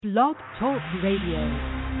Blog Talk Radio.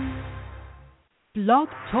 Blog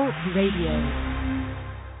Talk Radio.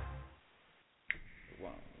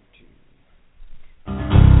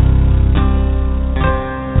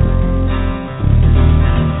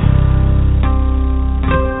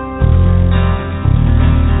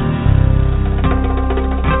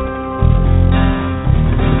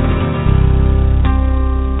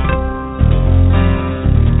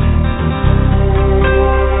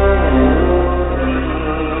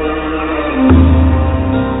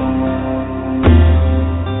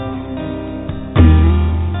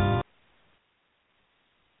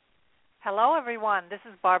 This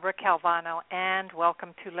is Barbara Calvano, and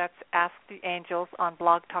welcome to Let's Ask the Angels on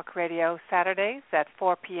Blog Talk Radio, Saturdays at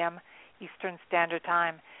 4 p.m. Eastern Standard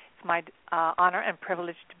Time. It's my honor and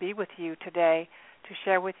privilege to be with you today to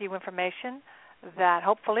share with you information that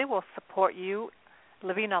hopefully will support you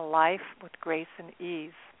living a life with grace and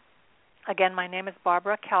ease. Again, my name is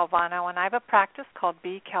Barbara Calvano, and I have a practice called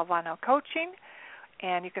B. Calvano Coaching,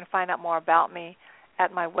 and you can find out more about me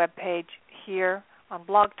at my webpage here on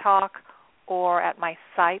Blog Talk, or at my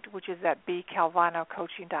site, which is at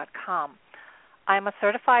bcalvanocoaching.com. I am a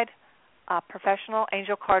certified professional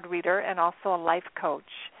angel card reader and also a life coach,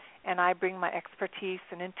 and I bring my expertise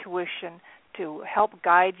and intuition to help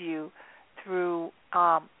guide you through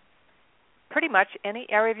pretty much any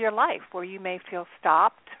area of your life where you may feel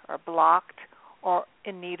stopped or blocked or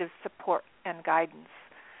in need of support and guidance.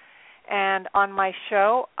 And on my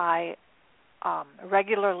show, I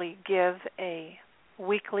regularly give a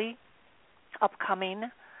weekly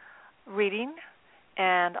upcoming reading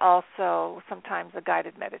and also sometimes a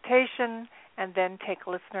guided meditation, and then take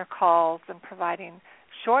listener calls and providing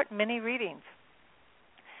short mini readings.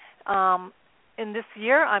 In this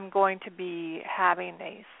year, I'm going to be having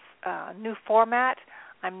a new format.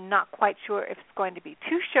 I'm not quite sure if it's going to be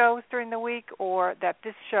 2 shows during the week or that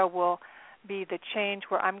this show will be the change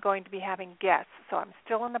where I'm going to be having guests. So I'm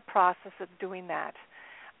still in the process of doing that.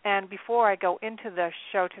 And before I go into the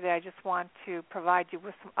show today, I just want to provide you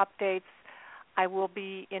with some updates. I will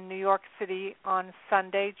be in New York City on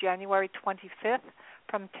Sunday, January 25th,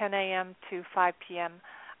 from 10 a.m. to 5 p.m.,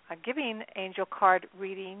 giving angel card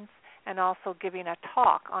readings and also giving a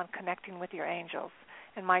talk on connecting with your angels.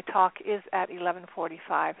 And my talk is at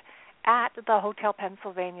 11:45 at the Hotel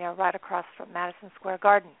Pennsylvania, right across from Madison Square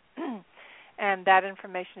Garden. And that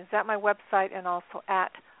information is at my website and also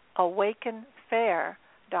at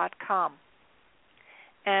awakenfair.com.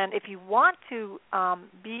 And if you want to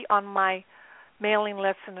be on my mailing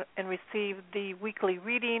list and receive the weekly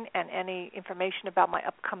reading and any information about my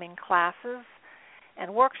upcoming classes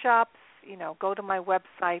and workshops, go to my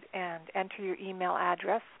website and enter your email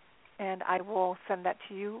address, and I will send that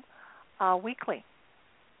to you weekly.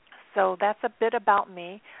 So that's a bit about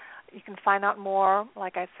me. You can find out more,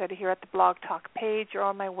 like I said, here at the Blog Talk page or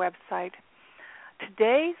on my website.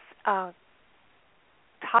 Today's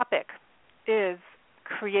topic is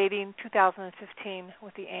creating 2015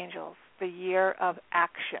 with the angels, the year of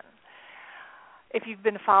action. If you've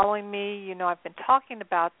been following me, you know I've been talking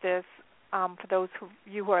about this for those of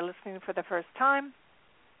you who are listening for the first time,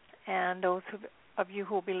 and those of you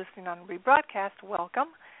who will be listening on Rebroadcast,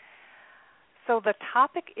 welcome. So the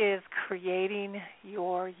topic is creating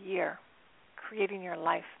your year, creating your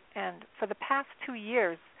life. And for the past 2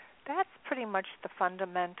 years, that's pretty much the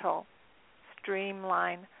fundamental through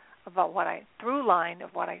line of what I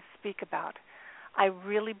speak about. I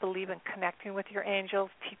really believe in connecting with your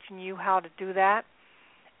angels, teaching you how to do that,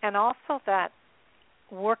 and also that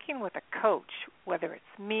working with a coach, whether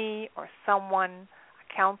it's me or someone, a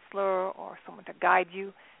counselor or someone to guide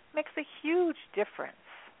you, makes a huge difference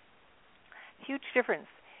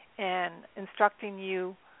in instructing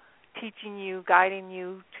you, teaching you, guiding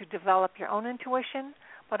you to develop your own intuition,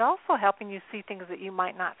 but also helping you see things that you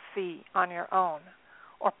might not see on your own.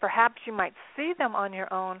 Or perhaps you might see them on your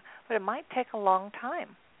own, but it might take a long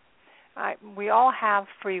time. We all have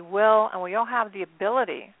free will, and we all have the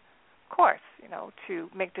ability, of course, to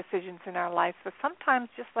make decisions in our lives. But sometimes,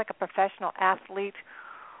 just like a professional athlete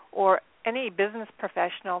or any business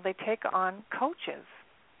professional, they take on coaches.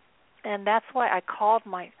 And that's why I called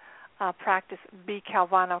my practice B.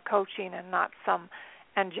 Calvano Coaching and not some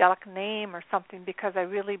angelic name or something, because I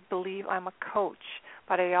really believe I'm a coach,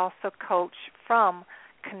 but I also coach from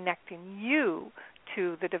connecting you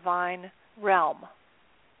to the divine realm,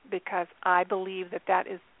 because I believe that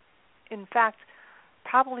is, in fact,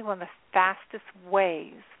 probably one of the fastest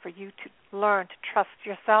ways for you to learn to trust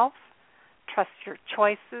yourself, trust your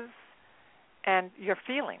choices, and your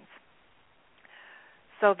feelings.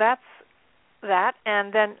 So that's that.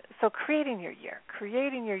 And then, so creating your year.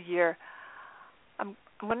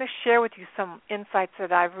 I'm going to share with you some insights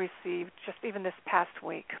that I've received just even this past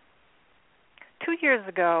week. 2 years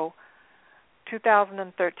ago,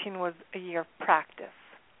 2013 was a year of practicing,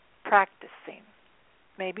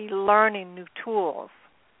 maybe learning new tools,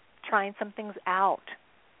 trying some things out.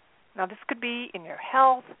 Now, this could be in your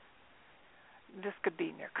health, this could be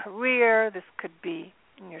in your career, this could be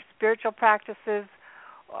in your spiritual practices,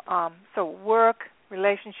 so work,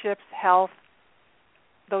 relationships, health,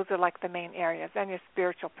 those are like the main areas, and your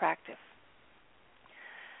spiritual practice.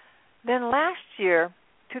 Then last year,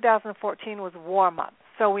 2014, was warm-up,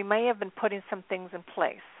 so we may have been putting some things in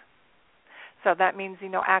place. So that means,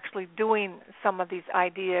 actually doing some of these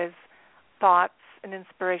ideas, thoughts, and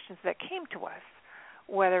inspirations that came to us,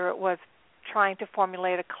 whether it was trying to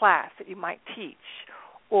formulate a class that you might teach,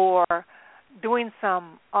 or doing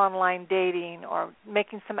some online dating, or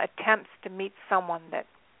making some attempts to meet someone that,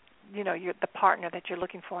 you're the partner that you're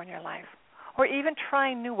looking for in your life, or even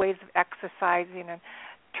trying new ways of exercising and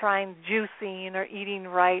trying juicing or eating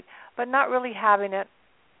right, but not really having it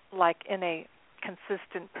like in a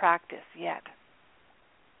consistent practice yet.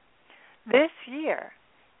 This year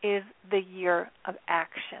is the year of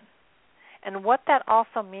action. And what that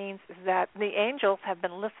also means is that the angels have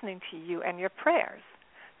been listening to you and your prayers.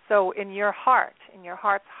 So in your heart's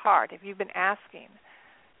heart, if you've been asking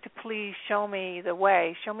to please show me the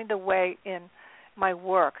way in my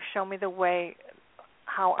work, show me the way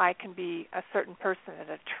how I can be a certain person that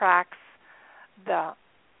attracts the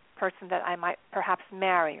person that I might perhaps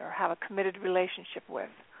marry or have a committed relationship with,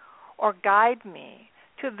 or guide me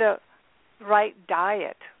to the right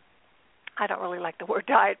diet. I don't really like the word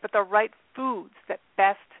diet, but the right foods that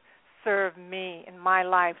best serve me in my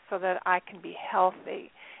life so that I can be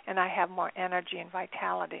healthy and I have more energy and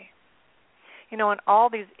vitality. In all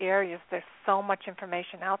these areas, there's so much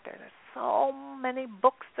information out there. There's so many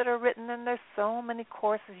books that are written, and there's so many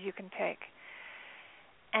courses you can take.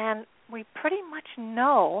 And we pretty much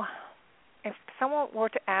know, if someone were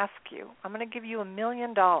to ask you, I'm going to give you $1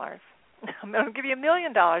 million. I'm going to give you $1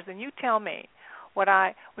 million, and you tell me what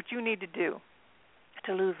you need to do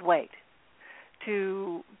to lose weight,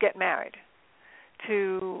 to get married,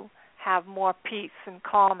 to have more peace and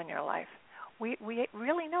calm in your life. We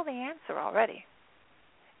really know the answer already.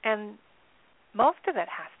 And most of it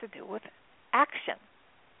has to do with action,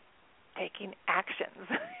 taking actions,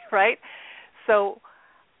 right? So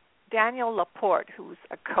Danielle Laporte, who's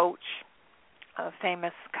a coach, a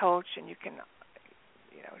famous coach, and you can,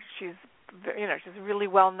 she's really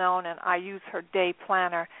well known, and I use her day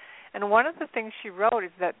planner. And one of the things she wrote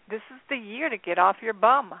is that this is the year to get off your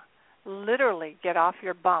bum, literally get off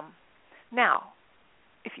your bum. Now,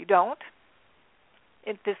 if you don't,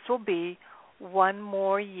 this will be one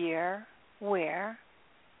more year where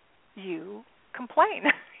you complain.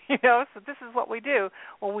 So this is what we do.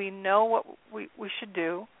 When we know what we should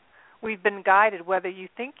do, we've been guided. Whether you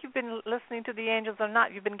think you've been listening to the angels or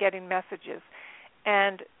not, you've been getting messages.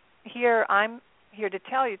 And I'm here to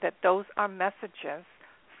tell you that those are messages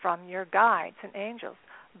from your guides and angels.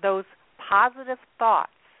 Those positive thoughts,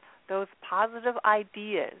 those positive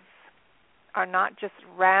ideas are not just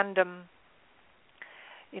random,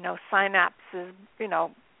 synapses,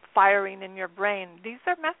 firing in your brain. These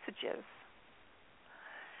are messages.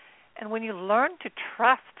 And when you learn to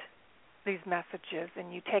trust these messages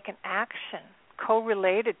and you take an action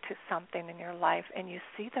correlated to something in your life and you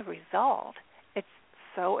see the result, it's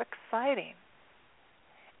so exciting.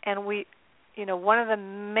 And one of the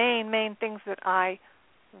main things that I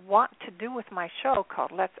want to do with my show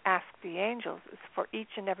called Let's Ask the Angels is for each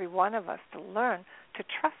and every one of us to learn to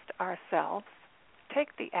trust ourselves, take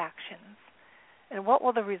the actions. And what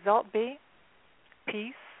will the result be?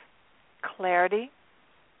 Peace, clarity,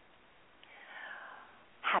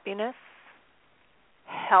 happiness,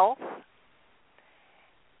 health.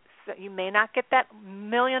 So you may not get that $1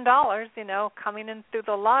 million, coming in through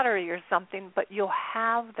the lottery or something, but you'll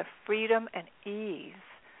have the freedom and ease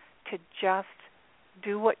to just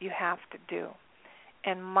do what you have to do.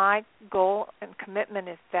 And my goal and commitment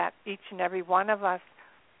is that each and every one of us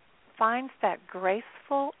finds that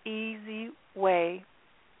graceful, easy way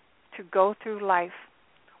to go through life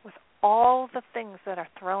with all the things that are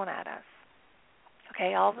thrown at us.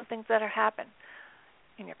 Okay, all the things that are happening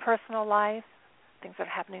in your personal life, things that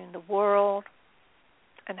are happening in the world,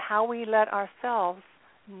 and how we let ourselves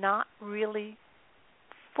not really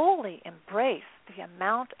fully embrace the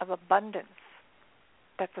amount of abundance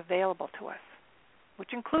that's available to us, which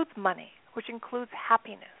includes money, which includes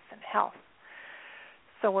happiness and health.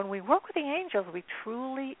 So when we work with the angels, we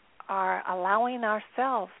truly are allowing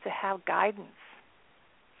ourselves to have guidance.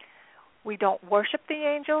 We don't worship the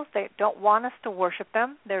angels. They don't want us to worship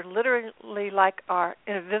them. They're literally like our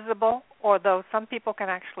invisible, or though some people can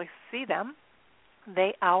actually see them,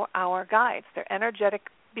 they are our guides. They're energetic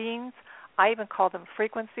beings. I even call them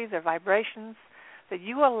frequencies or vibrations. That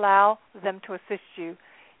you allow them to assist you.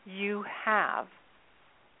 You have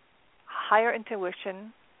higher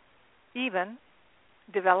intuition, even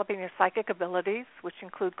developing your psychic abilities, which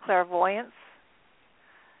include clairvoyance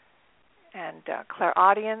and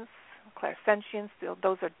clairaudience, clairsentience.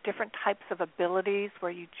 Those are different types of abilities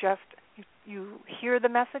where you hear the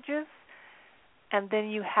messages, and then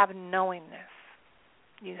you have knowingness.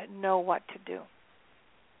 You know what to do.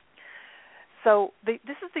 So this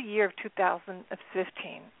is the year of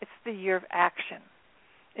 2015. It's the year of action.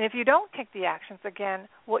 And if you don't take the actions, again,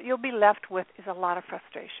 what you'll be left with is a lot of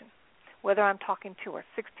frustration. Whether I'm talking to a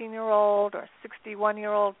 16-year-old or a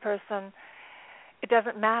 61-year-old person, it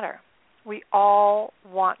doesn't matter. We all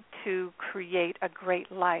want to create a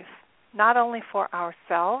great life, not only for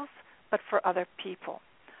ourselves, but for other people.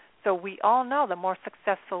 So we all know the more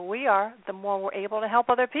successful we are, the more we're able to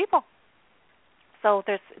help other people. So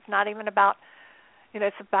it's not even about,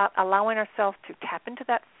 it's about allowing ourselves to tap into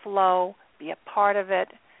that flow, be a part of it,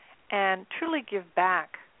 and truly give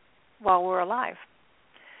back while we're alive.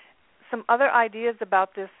 Some other ideas about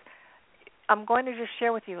this, I'm going to just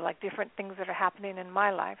share with you like different things that are happening in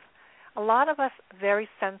my life. A lot of us very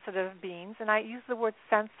sensitive beings, and I use the word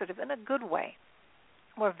sensitive in a good way.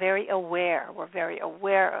 We're very aware. We're very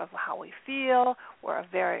aware of how we feel. We're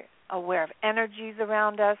very aware of energies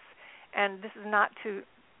around us. And this is not to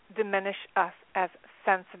diminish us as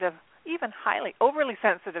sensitive, even highly, overly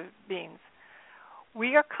sensitive beings.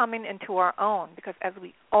 We are coming into our own because as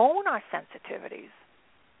we own our sensitivities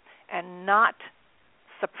and not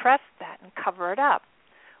suppress that and cover it up,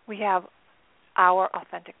 we have our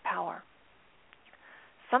authentic power.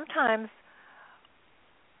 Sometimes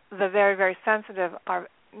the very, very sensitive are,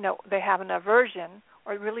 they have an aversion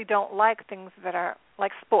or really don't like things that are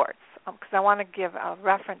like sports. Because I want to give a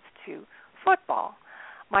reference to football.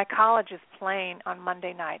 My college is playing on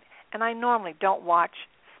Monday night, and I normally don't watch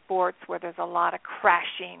sports where there's a lot of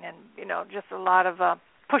crashing and, just a lot of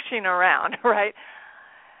pushing around, right?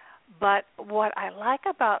 But what I like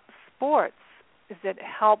about sports is it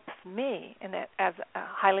helps me, and as a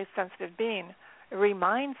highly sensitive being, it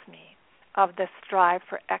reminds me of the strive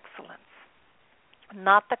for excellence,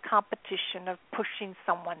 not the competition of pushing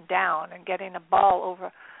someone down and getting a ball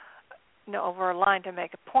over a line to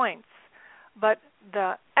make points, but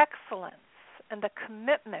the excellence and the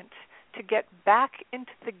commitment to get back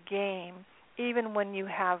into the game even when you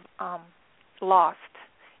have lost,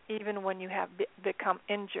 even when you have become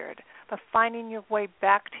injured, but finding your way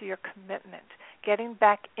back to your commitment, getting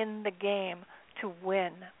back in the game to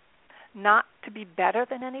win, not to be better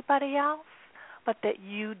than anybody else, but that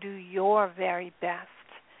you do your very best.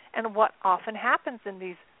 And what often happens in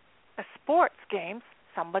these sports games,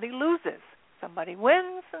 somebody loses. Somebody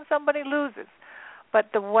wins and somebody loses. But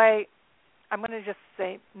the way, I'm going to just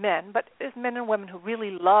say men, but there's men and women who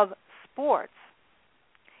really love sports.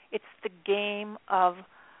 It's the game of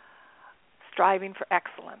striving for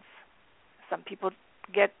excellence. Some people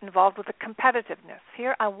get involved with the competitiveness.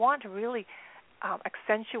 Here I want to really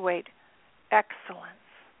accentuate excellence.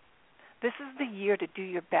 This is the year to do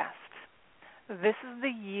your best. This is the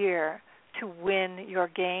year to win your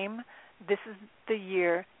game. This is the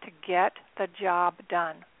year to get the job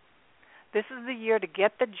done. This is the year to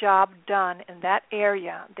get the job done in that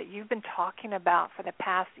area that you've been talking about for the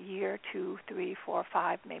past year, 2, 3, 4,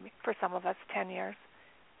 5, maybe for some of us 10 years,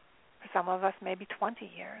 for some of us maybe 20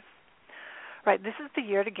 years. Right, this is the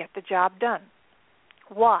year to get the job done.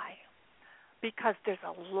 Why? Because there's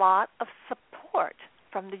a lot of support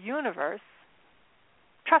from the universe,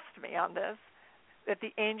 trust me on this, that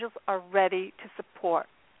the angels are ready to support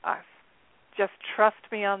us. Just trust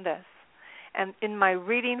me on this. And in my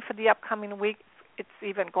reading for the upcoming week, it's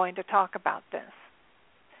even going to talk about this.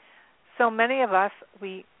 So many of us,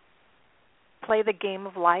 we play the game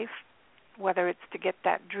of life, whether it's to get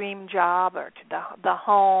that dream job or to the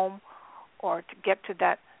home or to get to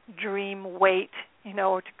that dream weight,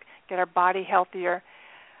 or to get our body healthier.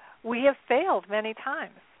 We have failed many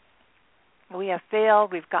times. We have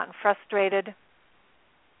failed. We've gotten frustrated.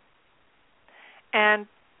 And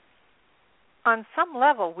on some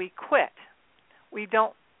level, we quit.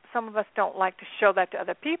 Some of us don't like to show that to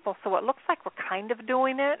other people, so it looks like we're kind of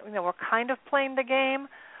doing it. We're kind of playing the game,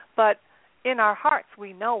 but in our hearts,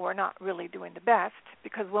 we know we're not really doing the best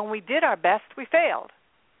because when we did our best, we failed.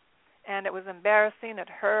 And it was embarrassing. It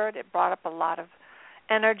hurt. It brought up a lot of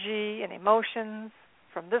energy and emotions.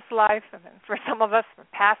 from this life, and then for some of us from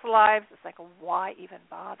past lives. It's like, why even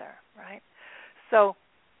bother, right? So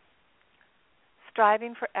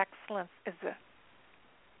striving for excellence is a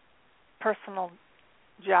personal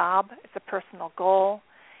job. It's a personal goal.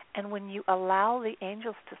 And when you allow the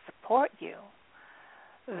angels to support you,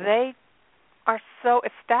 they are so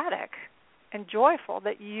ecstatic and joyful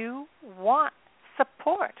that you want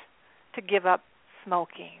support to give up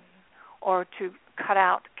smoking or to cut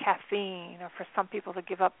out caffeine, or for some people to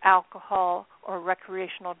give up alcohol or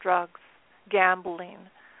recreational drugs, gambling,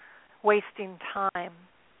 wasting time,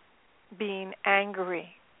 being angry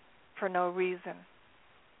for no reason,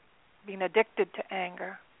 being addicted to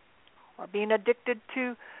anger, or being addicted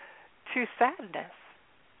to sadness,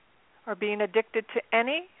 or being addicted to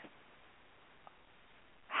any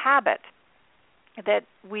habit that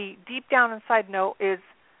we deep down inside know is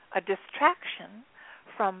a distraction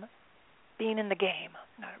from being in the game,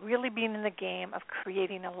 not really being in the game of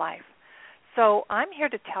creating a life. So I'm here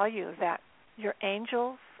to tell you that your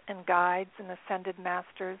angels and guides and ascended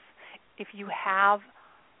masters, if you have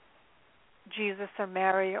Jesus or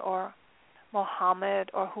Mary or Muhammad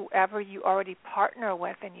or whoever you already partner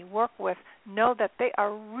with and you work with, know that they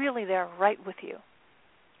are really there right with you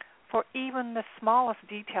for even the smallest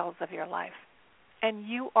details of your life. And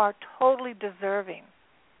you are totally deserving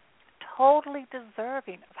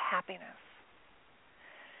of happiness,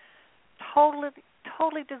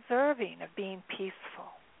 totally deserving of being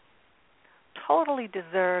peaceful, totally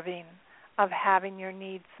deserving of having your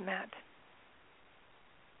needs met.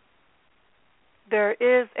 There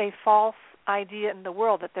is a false idea in the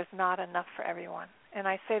world that there's not enough for everyone. And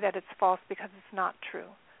I say that it's false because it's not true.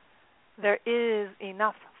 There is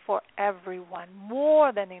enough for everyone,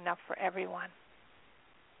 more than enough for everyone.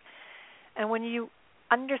 And when you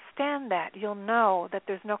understand that, you'll know that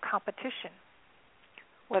there's no competition,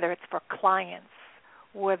 whether it's for clients,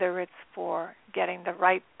 whether it's for getting the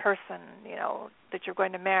right person, that you're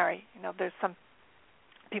going to marry. There's some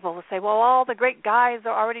people will say, well, all the great guys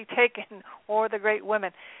are already taken, or the great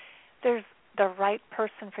women. There's the right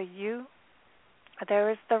person for you. There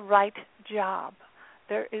is the right job.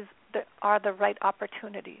 There are the right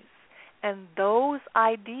opportunities. And those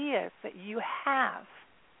ideas that you have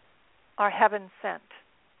are heaven sent.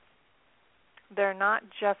 They're not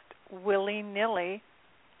just willy-nilly,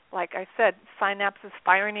 like I said, synapses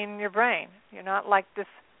firing in your brain. You're not like this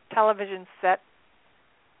television set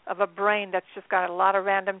of a brain that's just got a lot of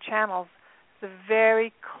random channels. It's a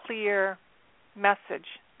very clear message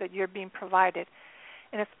that you're being provided.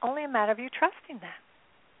 And it's only a matter of you trusting that.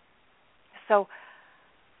 So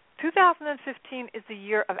 2015 is the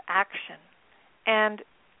year of action. And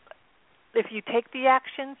if you take the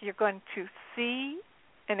actions, you're going to see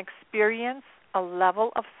and experience a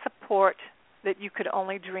level of support that you could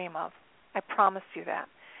only dream of. I promise you that.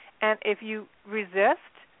 And if you resist,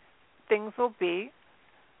 things will be,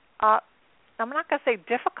 I'm not going to say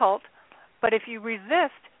difficult, but if you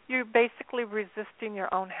resist, you're basically resisting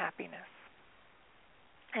your own happiness.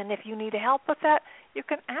 And if you need help with that, you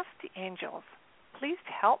can ask the angels, please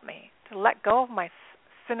help me to let go of my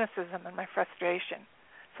cynicism and my frustration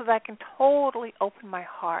so that I can totally open my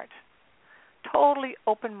heart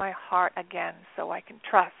again so I can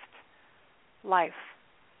trust life,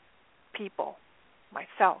 people,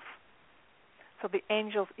 myself. So the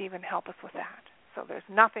angels even help us with that. So there's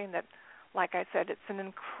nothing that, like I said, it's an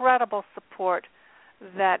incredible support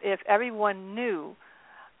that if everyone knew,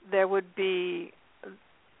 there would be,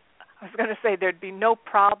 I was going to say there'd be no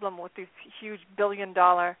problem with these huge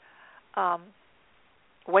billion-dollar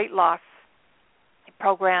weight loss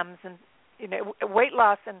programs. And weight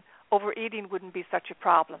loss and overeating wouldn't be such a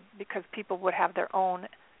problem because people would have their own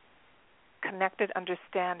connected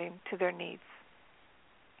understanding to their needs.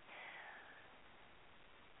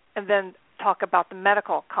 And then talk about the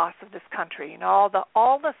medical costs of this country. All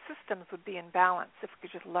the systems would be in balance if we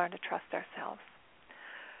could just learn to trust ourselves.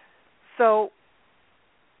 So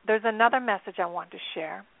there's another message I want to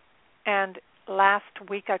share. And last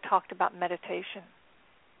week I talked about meditation.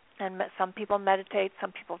 And some people meditate,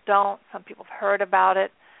 some people don't, some people have heard about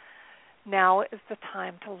it. Now is the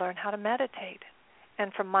time to learn how to meditate.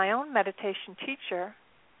 And from my own meditation teacher,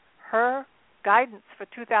 her guidance for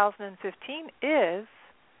 2015 is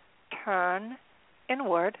turn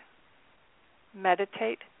inward,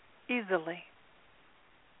 meditate easily.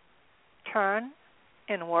 Turn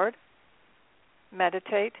inward,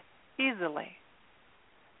 meditate easily.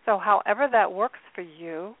 So however that works for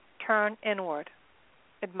you, turn inward.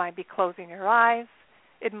 It might be closing your eyes.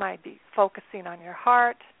 It might be focusing on your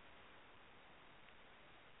heart.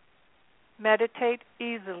 Meditate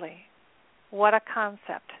easily. What a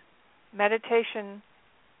concept. Meditation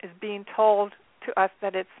is being told to us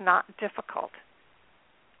that it's not difficult.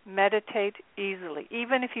 Meditate easily.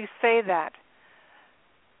 Even if you say that,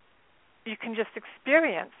 you can just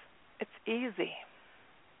experience it's easy.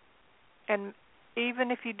 And even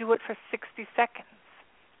if you do it for 60 seconds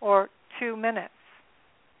or 2 minutes,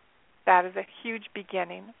 that is a huge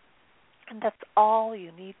beginning, and that's all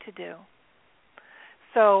you need to do.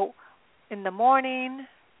 So in the morning,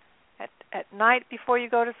 at night before you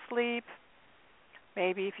go to sleep,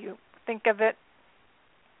 maybe if you think of it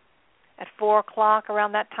at 4 o'clock,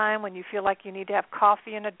 around that time when you feel like you need to have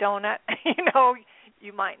coffee and a donut,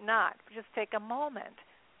 you might not. Just take a moment.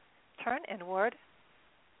 Turn inward.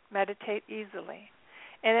 Meditate easily.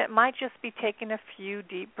 And it might just be taking a few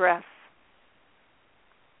deep breaths.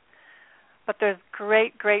 But there's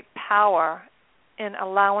great, great power in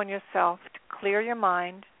allowing yourself to clear your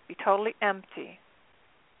mind, be totally empty,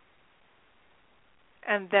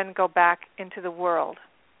 and then go back into the world,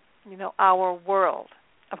 our world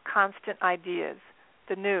of constant ideas,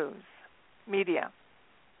 the news, media,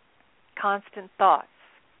 constant thoughts.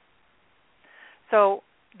 So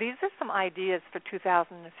these are some ideas for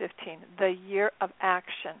 2015, the year of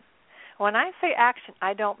action. When I say action,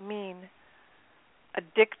 I don't mean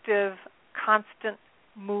addictive, constant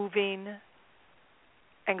moving,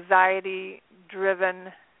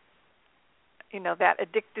 anxiety-driven, that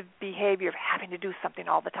addictive behavior of having to do something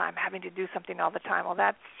all the time. Well,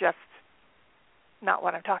 that's just not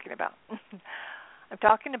what I'm talking about. I'm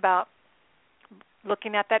talking about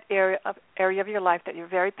looking at that area of your life that you're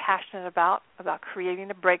very passionate about creating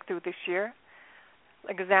a breakthrough this year,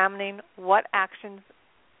 examining what actions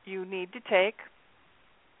you need to take.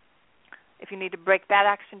 If you need to break that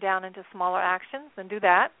action down into smaller actions, then do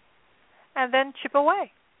that, and then chip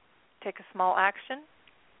away. Take a small action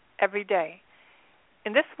every day.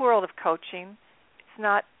 In this world of coaching,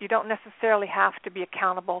 you don't necessarily have to be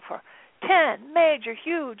accountable for 10 major,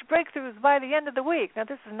 huge breakthroughs by the end of the week. Now,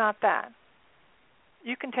 this is not that.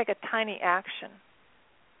 You can take a tiny action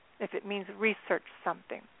if it means research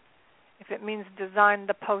something, if it means design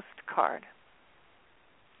the postcard.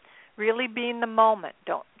 Really be in the moment.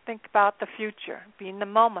 Don't think about the future. Be in the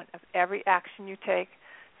moment of every action you take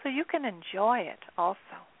so you can enjoy it also.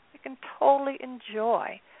 You can totally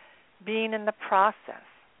enjoy being in the process.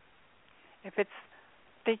 If it's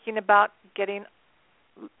thinking about dating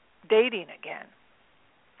again,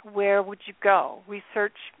 where would you go?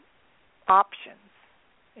 Research options.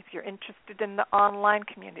 If you're interested in the online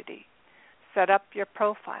community, set up your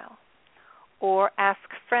profile or ask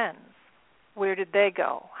friends, where did they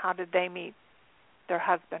go? How did they meet their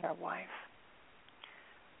husband or wife?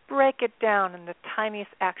 Break it down in the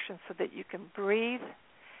tiniest actions so that you can breathe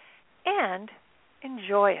and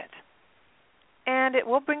enjoy it. And it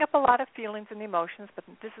will bring up a lot of feelings and emotions, but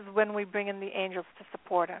this is when we bring in the angels to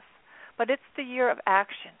support us. But it's the year of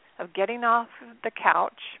action, of getting off the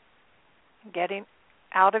couch, getting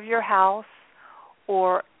out of your house,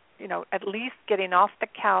 or, at least getting off the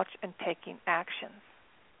couch and taking actions.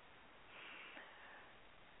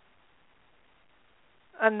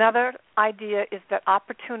 Another idea is that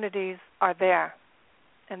opportunities are there,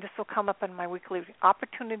 and this will come up in my weekly review.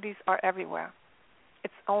 Opportunities are everywhere.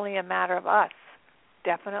 It's only a matter of us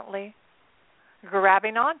definitely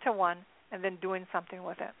grabbing onto one and then doing something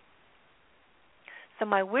with it. So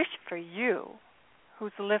my wish for you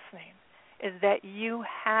who's listening is that you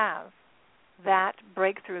have that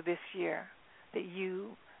breakthrough this year, that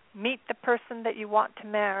you meet the person that you want to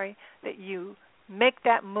marry, that you make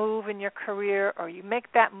that move in your career, or you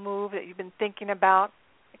make that move that you've been thinking about.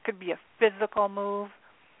 It could be a physical move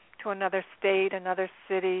to another state, another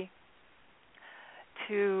city,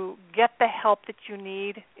 to get the help that you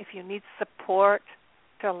need. If you need support,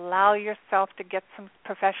 to allow yourself to get some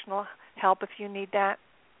professional help if you need that.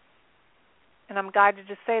 And I'm guided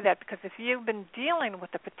to say that because if you've been dealing with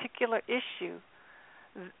a particular issue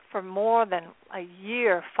for more than a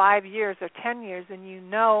year, 5 years, or 10 years, and you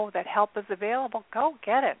know that help is available, go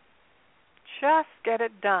get it. Just get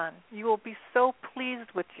it done. You will be so pleased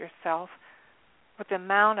with yourself, with the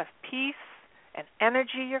amount of peace and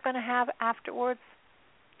energy you're going to have afterwards.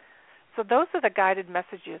 So those are the guided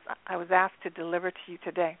messages I was asked to deliver to you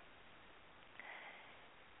today.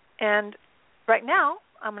 And right now,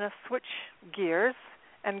 I'm going to switch gears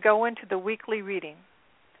and go into the weekly reading.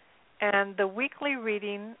 And the weekly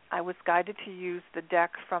reading, I was guided to use the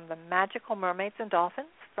deck from the Magical Mermaids and Dolphins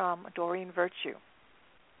from Doreen Virtue.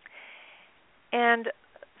 And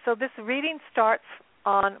so this reading starts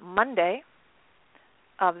on Monday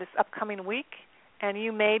of this upcoming week, and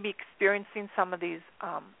you may be experiencing some of these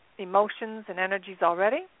emotions and energies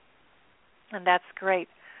already, and that's great.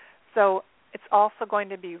 So It's also going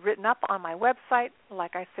to be written up on my website.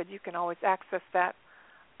 Like I said, you can always access that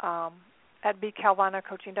at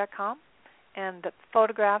bcalvanocoaching.com. And the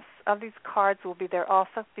photographs of these cards will be there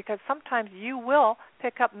also, because sometimes you will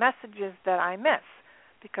pick up messages that I miss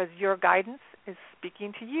because your guidance is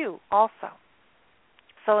speaking to you also.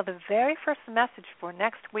 So the very first message for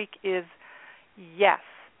next week is yes.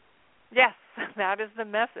 Yes, that is the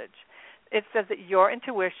message. It says that your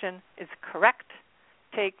intuition is correct.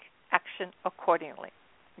 Take action accordingly.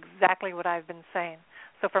 Exactly what I've been saying.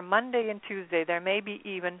 So for Monday and Tuesday, there may be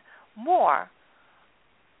even more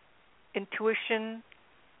intuition,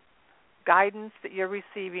 guidance that you're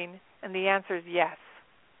receiving, and the answer is yes.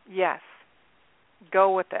 Yes.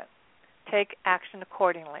 Go with it. Take action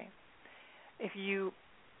accordingly. If you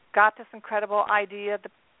got this incredible idea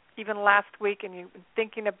even last week and you've been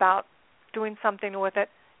thinking about doing something with it,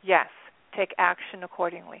 yes, take action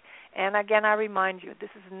accordingly. And again, I remind you, this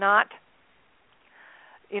is not,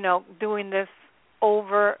 doing this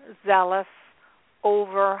overzealous,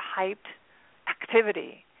 overhyped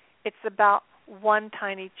activity. It's about one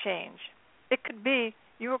tiny change. It could be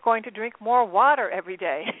you are going to drink more water every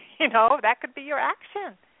day. That could be your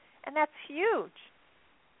action. And that's huge.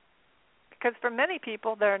 Because for many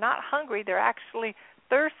people, they're not hungry. They're actually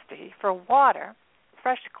thirsty for water,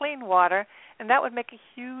 fresh, clean water, and that would make a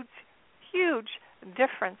huge, huge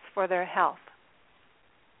difference for their health.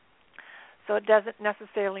 So it doesn't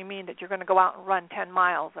necessarily mean that you're going to go out and run 10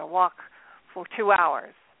 miles or walk for 2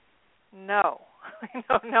 hours. No.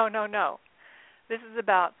 No. This is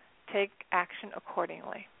about take action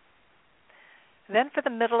accordingly. Then for the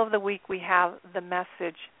middle of the week, we have the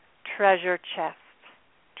message treasure chest.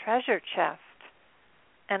 Treasure chest.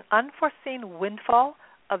 An unforeseen windfall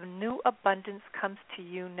of new abundance comes to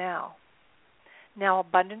you now. Now,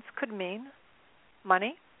 abundance could mean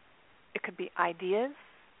money. It could be ideas.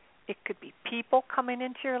 It could be people coming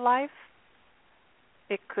into your life.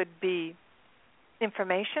 It could be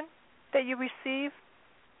information that you receive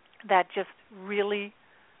that just really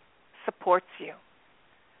supports you.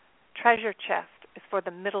 Treasure chest is for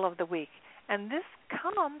the middle of the week. And this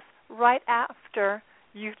comes right after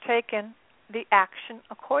you've taken the action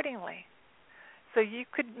accordingly. So you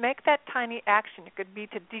could make that tiny action. It could be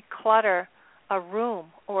to declutter a room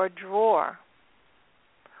or a drawer,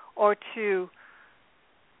 or to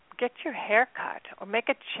get your hair cut, or make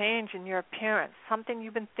a change in your appearance, something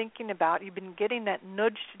you've been thinking about. You've been getting that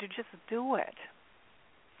nudge to just do it.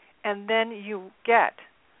 And then you get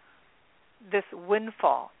this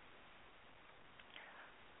windfall.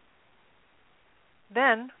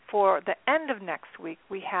 Then for the end of next week,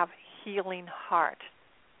 we have healing heart.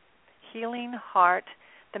 Healing heart,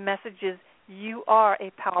 the message is you are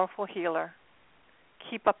a powerful healer.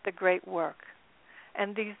 Keep up the great work.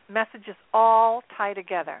 And these messages all tie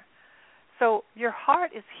together. So your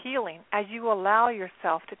heart is healing as you allow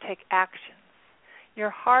yourself to take actions. Your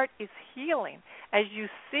heart is healing as you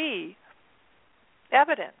see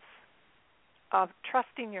evidence of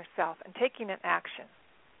trusting yourself and taking an action,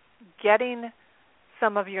 getting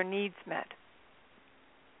some of your needs met,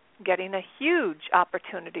 getting a huge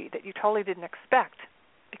opportunity that you totally didn't expect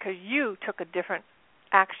because you took a different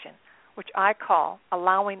action, which I call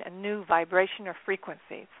allowing a new vibration or frequency.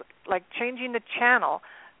 It's like changing the channel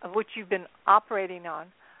of which you've been operating on.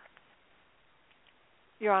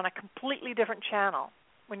 You're on a completely different channel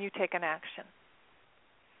when you take an action.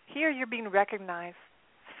 Here you're being recognized.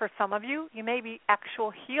 For some of you, you may be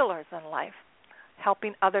actual healers in life,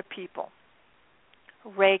 helping other people.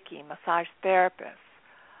 Reiki, massage therapists,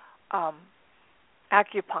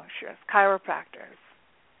 acupuncturists, chiropractors,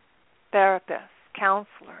 therapists,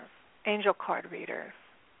 counselors, angel card readers.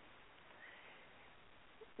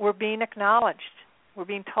 We're being acknowledged. We're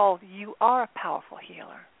being told you are a powerful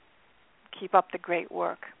healer. Keep up the great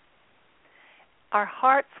work. Our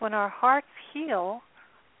hearts, when our hearts heal,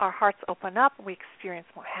 our hearts open up, we experience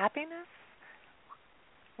more happiness.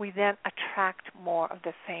 We then attract more of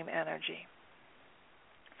the same energy.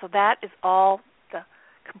 So that is all the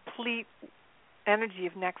complete energy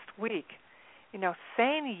of next week.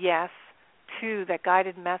 Saying yes to the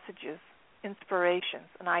guided messages, inspirations,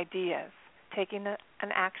 and ideas, taking an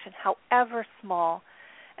action, however small,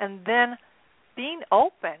 and then being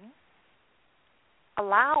open,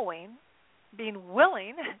 allowing, being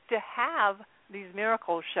willing to have these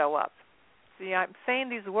miracles show up. See, I'm saying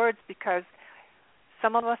these words because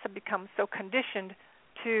some of us have become so conditioned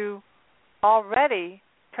to already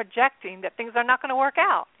projecting that things are not going to work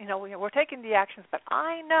out. We're taking the actions, but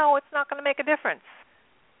I know it's not going to make a difference.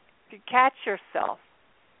 To catch yourself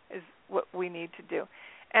is what we need to do.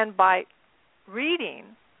 And by reading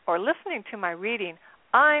or listening to my reading,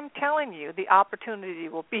 I'm telling you, the opportunity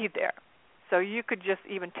will be there. So you could just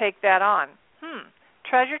even take that on.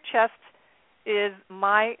 Treasure chest is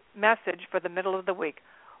my message for the middle of the week.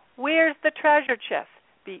 Where's the treasure chest?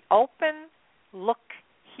 Be open, look,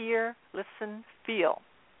 hear, listen, feel.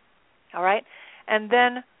 All right? And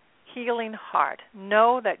then healing heart.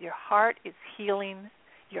 Know that your heart is healing.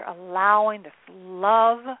 You're allowing this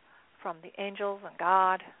love from the angels and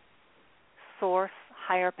God, source,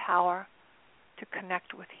 higher power, to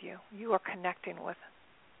connect with you. You are connecting with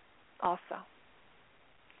also.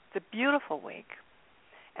 It's a beautiful week.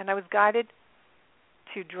 And I was guided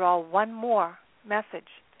to draw one more message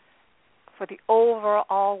for the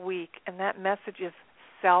overall week, and that message is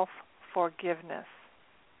self-forgiveness.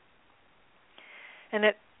 And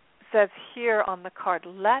it says here on the card,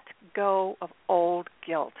 let go of old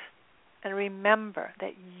guilt. And remember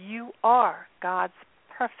that you are God's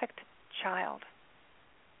perfect child.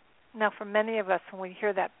 Now, for many of us, when we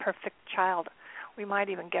hear that perfect child, we might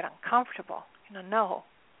even get uncomfortable. No,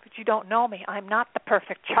 but you don't know me. I'm not the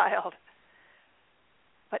perfect child.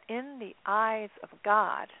 But in the eyes of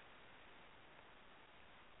God,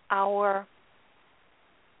 our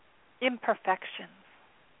imperfections,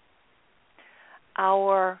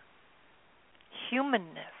 our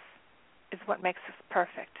humanness is what makes us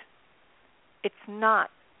perfect. It's not,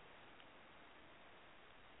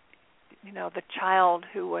 the child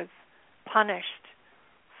who was punished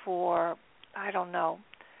for,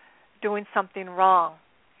 doing something wrong.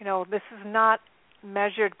 This is not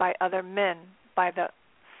measured by other men, by the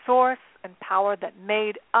source and power that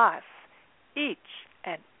made us. Each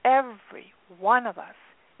and every one of us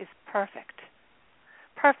is perfect.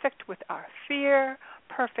 Perfect with our fear,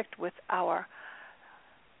 perfect with our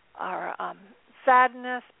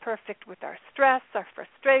sadness, perfect with our stress, our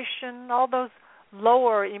frustration, all those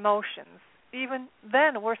lower emotions. Even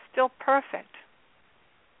then, we're still perfect.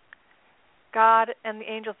 God and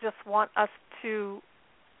the angels just want us to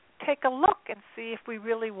take a look and see if we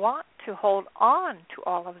really want to hold on to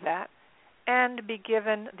all of that and be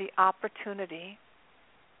given the opportunity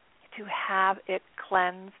to have it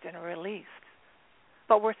cleansed and released.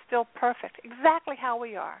 But we're still perfect, exactly how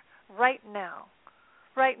we are, right now.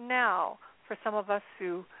 Right now, for some of us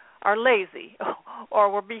who are lazy,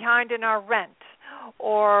 or we're behind in our rent,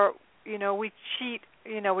 or we cheat,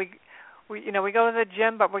 we go to the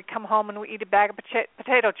gym, but we come home and we eat a bag of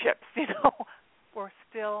potato chips. We're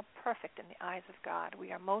still perfect in the eyes of God.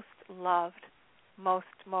 We are most loved, most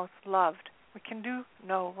loved. We can do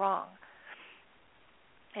no wrong.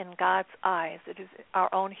 In God's eyes, it is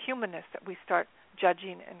our own humanness that we start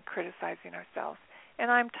judging and criticizing ourselves.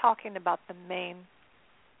 And I'm talking about the main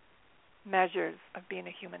measures of being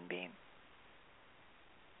a human being.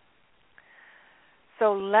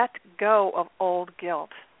 So let go of old guilt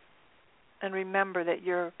and remember that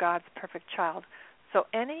you're God's perfect child. So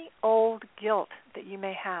any old guilt that you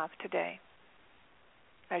may have today,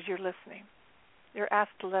 as you're listening, you're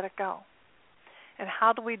asked to let it go. And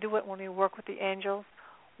how do we do it when we work with the angels?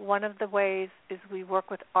 One of the ways is we work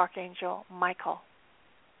with Archangel Michael.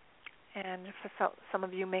 And for some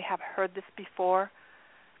of you may have heard this before.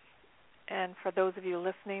 And for those of you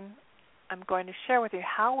listening, I'm going to share with you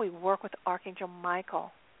how we work with Archangel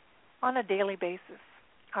Michael on a daily basis.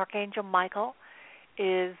 Archangel Michael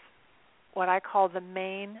is what I call the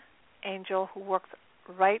main angel who works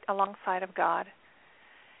right alongside of God.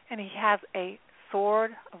 And he has a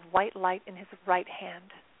sword of white light in his right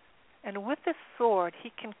hand. And with this sword,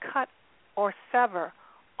 he can cut or sever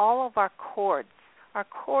all of our cords. Our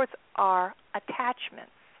cords are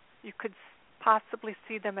attachments. You could possibly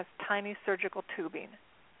see them as tiny surgical tubing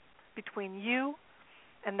between you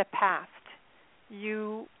and the past,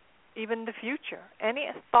 you, even the future. Any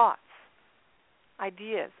thoughts,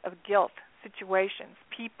 ideas of guilt, situations,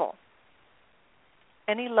 people,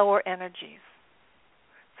 any lower energies.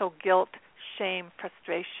 So guilt, shame,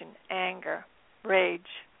 frustration, anger, rage,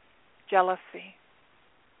 jealousy.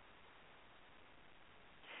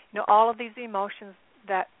 All of these emotions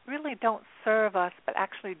that really don't serve us but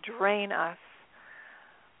actually drain us.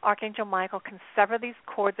 Archangel Michael can sever these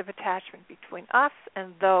cords of attachment between us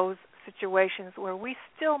and those situations where we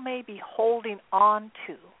still may be holding on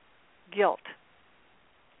to guilt.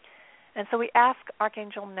 And so we ask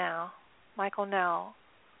Archangel Michael now,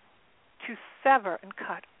 to sever and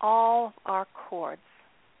cut all of our cords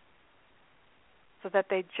so that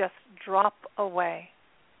they just drop away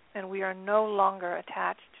and we are no longer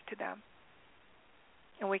attached to them.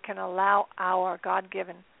 And we can allow our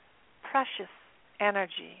God-given precious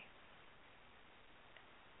energy,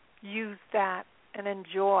 use that and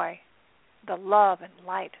enjoy the love and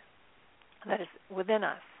light that is within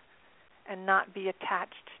us and not be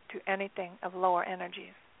attached to anything of lower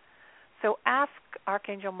energies. So ask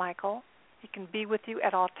Archangel Michael. He can be with you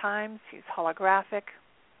at all times. He's holographic.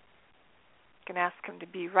 You can ask him to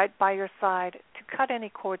be right by your side to cut any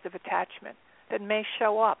cords of attachment that may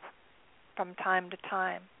show up from time to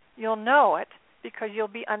time. You'll know it because you'll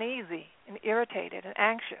be uneasy and irritated and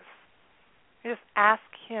anxious. You just ask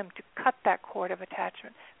him to cut that cord of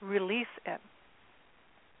attachment, release it,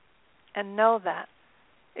 and know that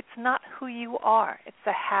it's not who you are. It's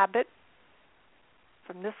a habit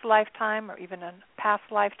from this lifetime or even a past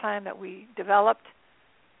lifetime that we developed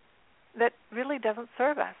that really doesn't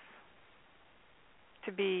serve us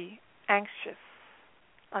to be anxious,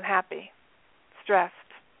 unhappy, stressed,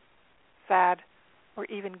 sad, or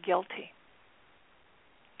even guilty.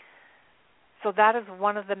 So that is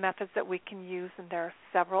one of the methods that we can use, and there are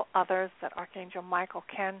several others that Archangel Michael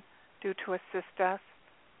can do to assist us.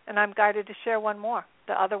 And I'm guided to share one more.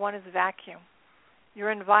 The other one is vacuum.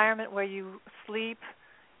 Your environment where you sleep,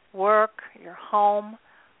 work, your home.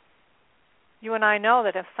 You and I know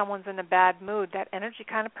that if someone's in a bad mood, that energy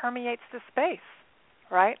kind of permeates the space,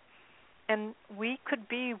 right? And we could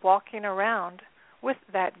be walking around with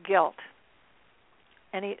that guilt,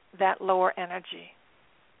 that lower energy.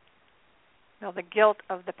 You know, the guilt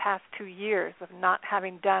of the past 2 years of not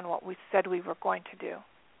having done what we said we were going to do.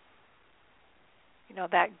 You know,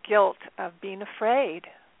 that guilt of being afraid.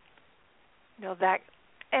 You know, that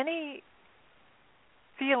any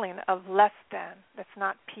feeling of less than that's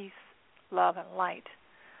not peace, love, and light.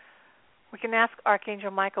 We can ask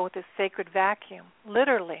Archangel Michael with his sacred vacuum,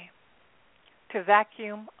 literally, to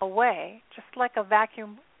vacuum away, just like a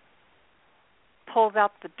vacuum pulls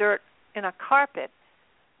out the dirt in a carpet.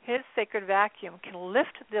 His sacred vacuum can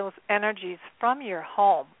lift those energies from your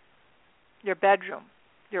home, your bedroom,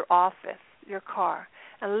 your office, your car,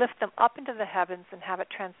 and lift them up into the heavens and have it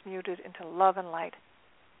transmuted into love and light.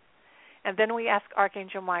 And then we ask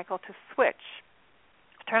Archangel Michael to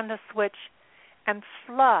turn the switch, and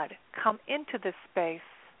flood, come into this space,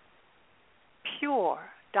 pure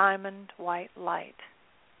diamond white light,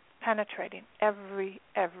 penetrating every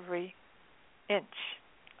inch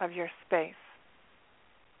of your space.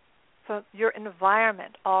 So your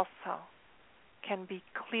environment also can be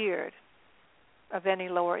cleared of any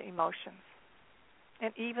lower emotions.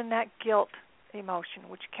 And even that guilt emotion,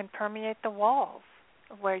 which can permeate the walls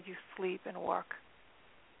of where you sleep and work.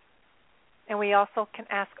 And we also can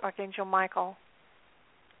ask Archangel Michael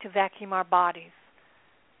to vacuum our bodies,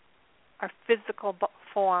 our physical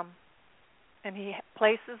form. And he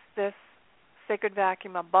places this sacred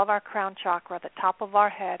vacuum above our crown chakra, the top of our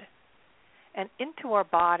head, and into our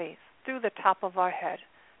bodies, through the top of our head,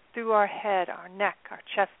 through our head, our neck, our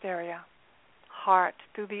chest area, heart,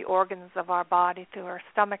 through the organs of our body, through our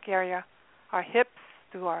stomach area, our hips,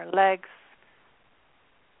 through our legs,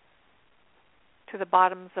 to the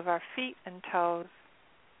bottoms of our feet and toes.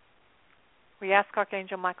 We ask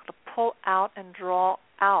Archangel Michael to pull out and draw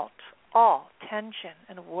out all tension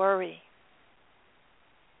and worry,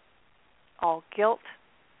 all guilt,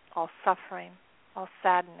 all suffering, all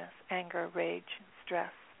sadness, anger, rage, and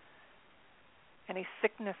stress, any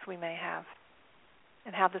sickness we may have,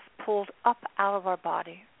 and have this pulled up out of our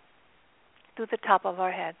body through the top of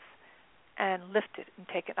our heads and lifted and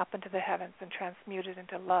taken up into the heavens and transmuted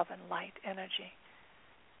into love and light energy.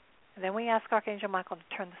 And then we ask Archangel Michael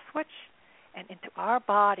to turn the switch, and into our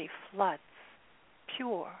body floods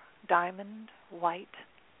pure diamond white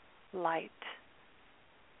light.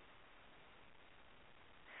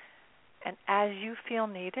 And as you feel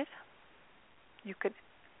needed, you could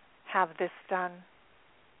have this done.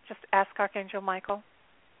 Just ask Archangel Michael,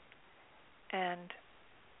 and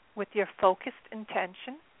with your focused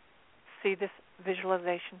intention, see this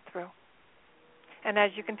visualization through. And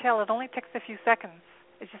as you can tell, it only takes a few seconds.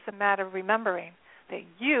 It's just a matter of remembering that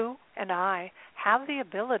you and I have the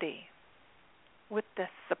ability, with the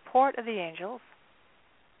support of the angels,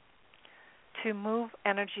 to move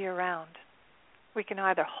energy around. We can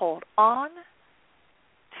either hold on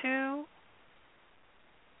to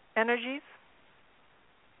energies,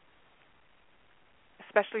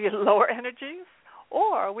 especially lower energies,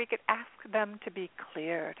 or we could ask them to be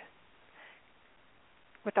cleared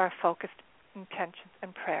with our focused intentions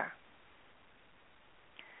and prayer.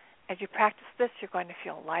 As you practice this, you're going to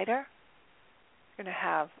feel lighter. You're going to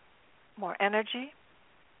have more energy.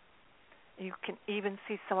 You can even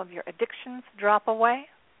see some of your addictions drop away.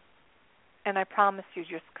 And I promise you,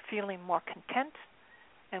 you're feeling more content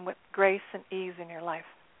and with grace and ease in your life.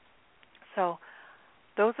 So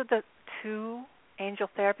those are the 2 angel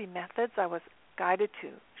therapy methods I was guided to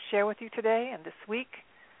share with you today and this week,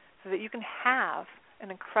 so that you can have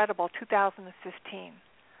an incredible 2015.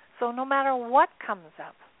 So no matter what comes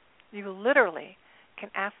up, you literally can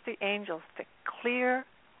ask the angels to clear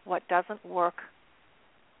what doesn't work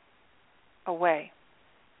away.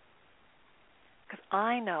 Because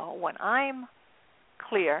I know when I'm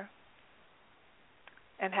clear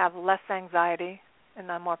and have less anxiety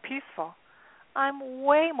and I'm more peaceful, I'm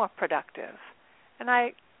way more productive. And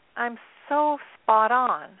I'm so spot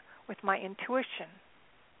on with my intuition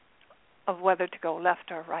of whether to go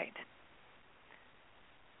left or right.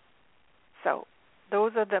 So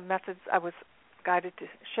those are the methods I was guided to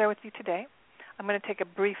share with you today. I'm going to take a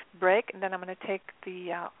brief break, and then I'm going to take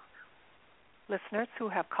the listeners who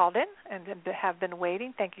have called in and have been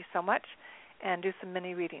waiting. Thank you so much, and do some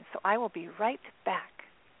mini readings. So I will be right back.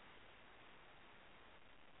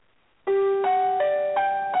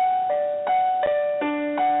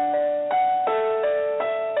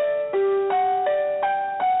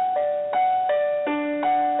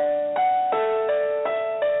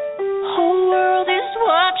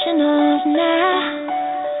 Us now.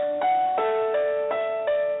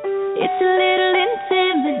 It's a little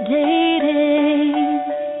intimidating,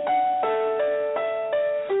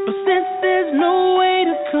 but since there's no way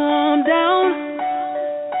to calm down,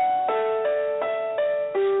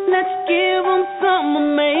 let's give them something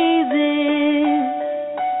amazing.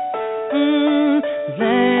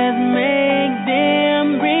 Let's make them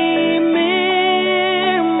remember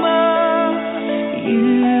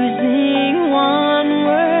using one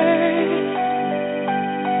word.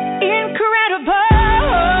 Incredible.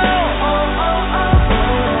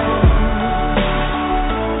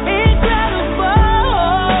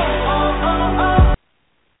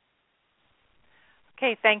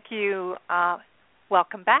 Okay, thank you.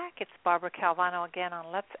 Welcome back. It's Barbara Calvano again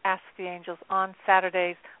on Let's Ask the Angels on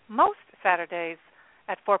Saturdays, most Saturdays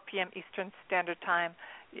at 4 p.m. Eastern Standard Time.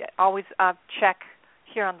 Always check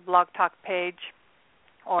here on the Blog Talk page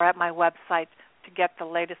or at my website to get the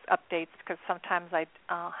latest updates, because sometimes I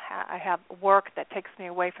have work that takes me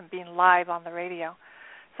away from being live on the radio.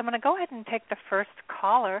 So I'm going to go ahead and take the first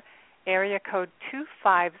caller, area code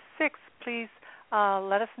 256. Please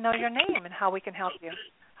let us know your name and how we can help you.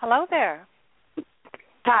 Hello there.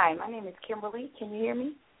 Hi, my name is Kimberly. Can you hear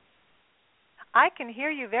me? I can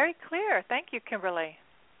hear you very clear. Thank you, Kimberly.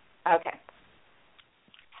 Okay.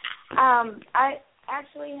 I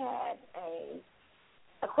actually had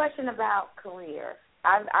a question about career.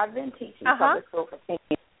 I've been teaching public school for 10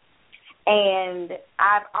 years, and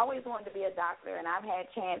I've always wanted to be a doctor, and I've had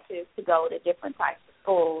chances to go to different types of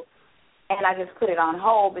schools, and I just put it on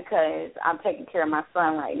hold because I'm taking care of my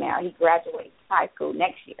son right now. He graduates high school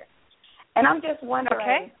next year. And I'm just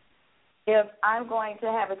wondering if I'm going to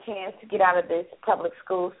have a chance to get out of this public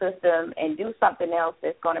school system and do something else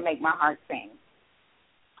that's going to make my heart sing.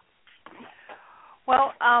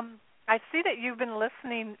 Well, I see that you've been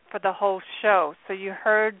listening for the whole show, so you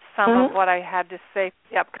heard some of what I had to say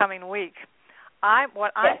for the upcoming week.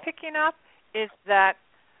 What I'm picking up is that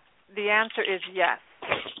the answer is yes.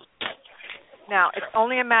 Now, it's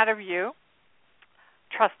only a matter of you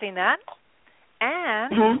trusting that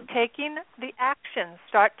and taking the action.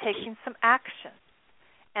 Start taking some action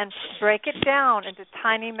and break it down into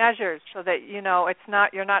tiny measures so that you're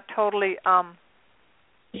not totally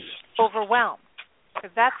overwhelmed,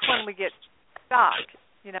 because that's when we get stuck,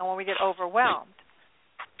 when we get overwhelmed.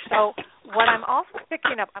 So what I'm also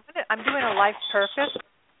picking up, I'm doing a life purpose.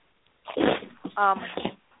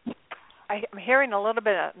 I'm hearing a little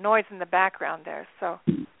bit of noise in the background there, so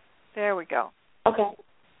there we go. Okay.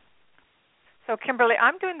 So, Kimberly,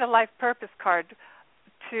 I'm doing the life purpose card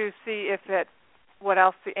to see what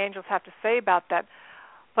else the angels have to say about that.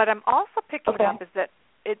 But I'm also picking up is that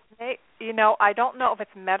it may, I don't know if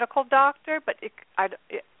it's medical doctor, but it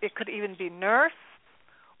could even be nurse,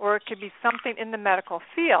 or it could be something in the medical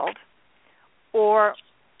field, or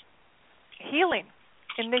healing,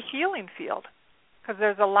 in the healing field. Because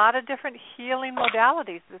there's a lot of different healing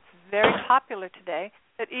modalities that's very popular today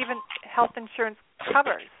that even health insurance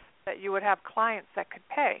covers, that you would have clients that could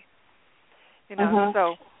pay.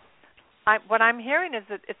 So what I'm hearing is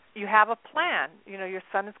that you have a plan. Your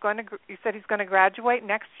son is you said he's going to graduate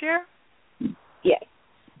next year? Yes.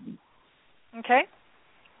 Okay.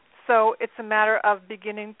 So it's a matter of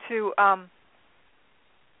beginning to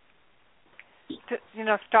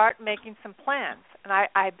start making some plans. And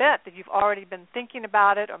I bet that you've already been thinking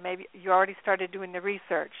about it, or maybe you already started doing the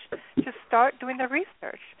research. Just start doing the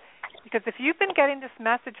research. Because if you've been getting this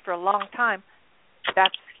message for a long time,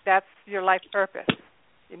 that's your life purpose.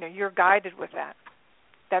 You're guided with that.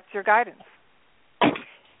 That's your guidance.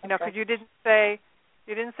 Because you didn't say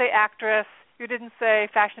actress, You didn't say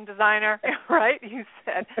fashion designer, right? You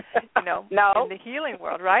said, No. in the healing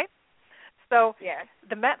world, right? So yes.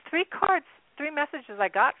 The three messages I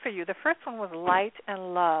got for you. The first one was light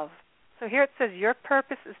and love. So here it says, your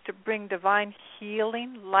purpose is to bring divine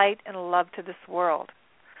healing, light, and love to this world.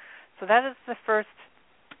 So that is the first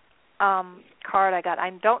card I got.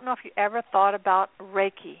 I don't know if you ever thought about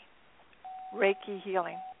Reiki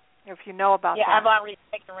healing, if you know about that. Yeah, I've already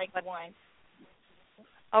taken Reiki 1.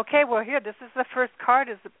 Okay, well here, this is the first card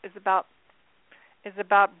is about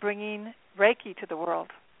bringing Reiki to the world.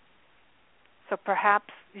 So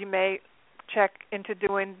perhaps you may check into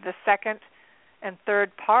doing the second and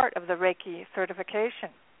third part of the Reiki certification.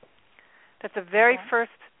 That's the very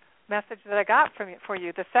first message that I got for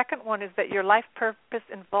you. The second one is that your life purpose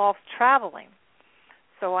involves traveling.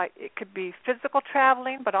 So it could be physical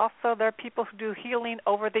traveling, but also there are people who do healing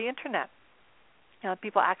over the internet.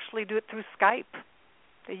 People actually do it through Skype.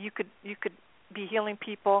 That you could be healing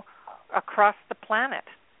people across the planet.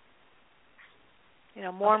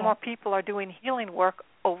 More and more people are doing healing work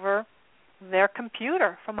over their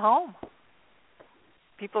computer from home.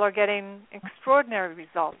 People are getting extraordinary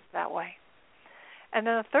results that way. And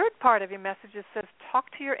then the third part of your message says, talk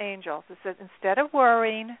to your angels. It says, instead of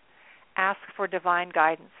worrying, ask for divine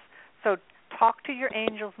guidance. So talk to your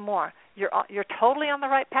angels more. You're totally on the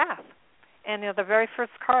right path. And the very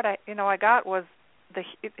first card I got was the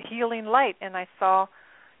healing light, and I saw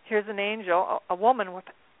here's an angel, a woman with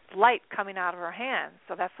light coming out of her hands.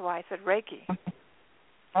 So that's why I said Reiki.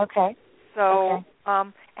 Okay. So,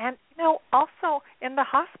 and also in the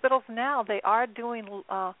hospitals now they are doing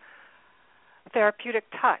therapeutic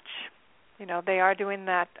touch. They are doing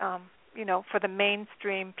that. For the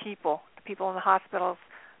mainstream people in the hospitals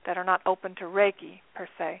that are not open to Reiki per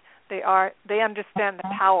se, they understand the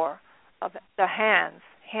power of the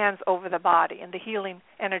hands over the body and the healing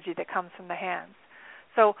energy that comes from the hands.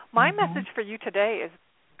 So my message for you today is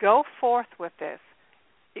go forth with this.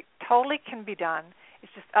 It totally can be done.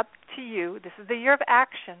 It's just up to you. This is the year of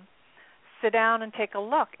action. Sit down and take a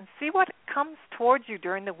look and see what comes towards you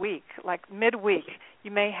during the week. Like midweek,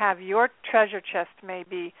 you may have your treasure chest may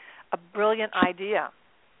be a brilliant idea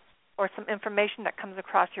or some information that comes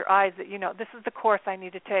across your eyes that this is the course I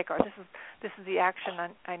need to take, or this is the action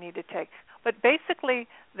I need to take. But basically,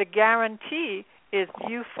 the guarantee is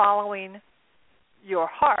you following your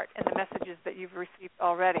heart and the messages that you've received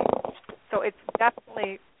already. So it's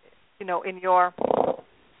definitely, in your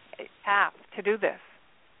path to do this.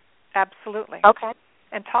 Absolutely. Okay.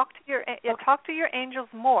 And talk to your angels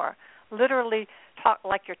more. Literally, talk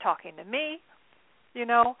like you're talking to me,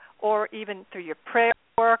 or even through your prayer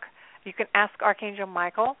work. You can ask Archangel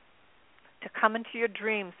Michael to come into your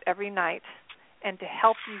dreams every night and to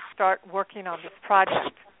help you start working on this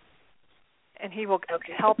project. And he will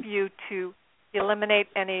help you to eliminate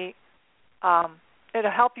any,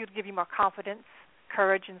 it'll help you to give you more confidence,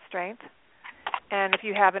 courage, and strength. And if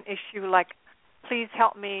you have an issue like, please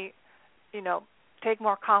help me, take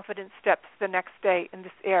more confident steps the next day in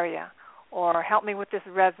this area, or help me with this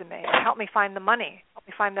resume, or help me find the money, help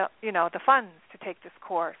me find the funds to take this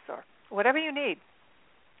course, or whatever you need.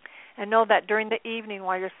 And know that during the evening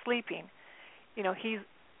while you're sleeping, he's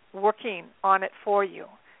working on it for you.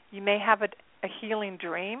 You may have a healing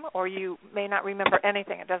dream, or you may not remember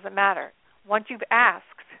anything. It doesn't matter. Once you've asked,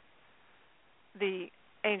 the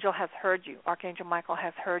angel has heard you. Archangel Michael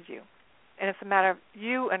has heard you. And it's a matter of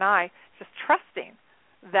you and I just trusting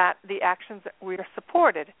that the actions that we are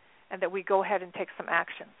supported and that we go ahead and take some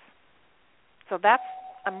actions. So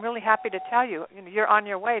I'm really happy to tell you, you're on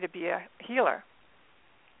your way to be a healer.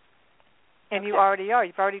 And you already are.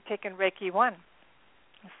 You've already taken Reiki 1.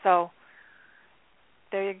 So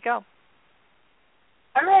there you go.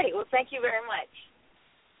 All right. Well, thank you very much.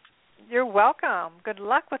 You're welcome. Good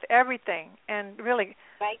luck with everything. And really,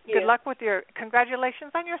 thank you. Good luck with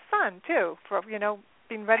congratulations on your son, too, for,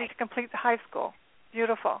 being ready to complete the high school.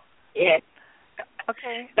 Beautiful. Yes.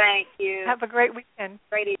 Okay. Thank you. Have a great weekend.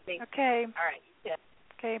 Great evening. Okay. All right. Yeah.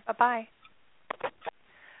 Okay, bye-bye.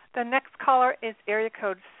 The next caller is area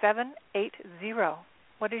code 780.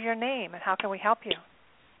 What is your name and how can we help you?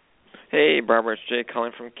 Hey, Barbara, it's Jay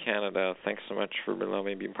calling from Canada. Thanks so much for allowing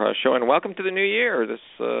me to be part of the show, and welcome to the new year, this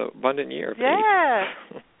abundant year of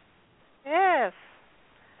Yes. Yes.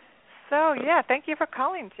 So, thank you for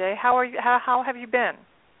calling, Jay. How are you? How have you been?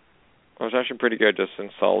 Well, it's actually pretty good, just in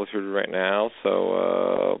solitude right now.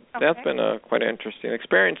 So that's been quite an interesting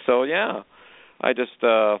experience. So, I just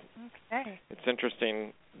it's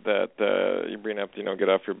interesting that you bring up, get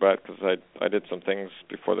off your butt, because I did some things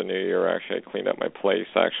before the new year. Actually, I cleaned up my place,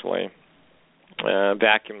 actually.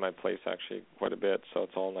 vacuumed my place actually quite a bit, so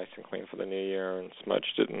it's all nice and clean for the new year, and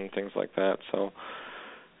smudged it and things like that. So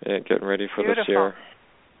getting ready for Beautiful. this year.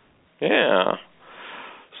 Yeah.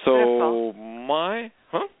 So Beautiful.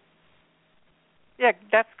 Huh? Yeah,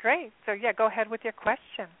 that's great. So yeah, go ahead with your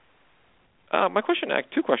question. My question,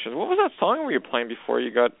 two questions. What was that song were you playing before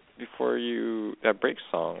that break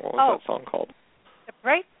song? What was that song called? The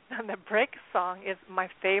break song is my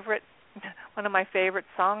favorite, one of my favorite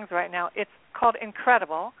songs right now. It's called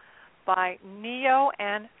Incredible by Neo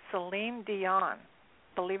and Celine Dion.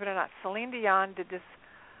 Believe it or not, Celine Dion did this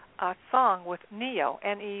song with Neo,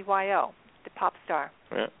 Neyo, the pop star.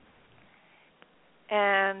 Yeah.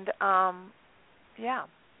 And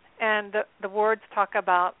and the words talk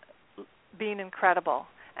about being incredible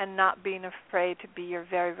and not being afraid to be your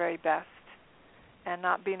very, very best, and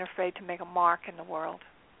not being afraid to make a mark in the world,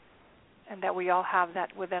 and that we all have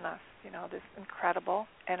that within us, this incredible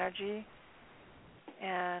energy.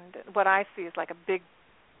 And what I see is like a big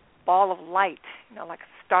ball of light, like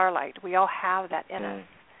starlight. We all have that in us.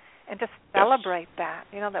 And to celebrate that,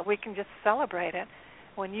 that we can just celebrate it.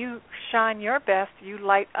 When you shine your best, you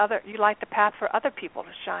light the path for other people to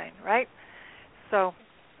shine, right? So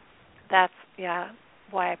that's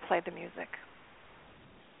why I played the music.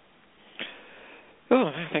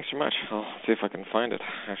 Oh, thanks so much. I'll see if I can find it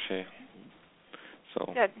actually.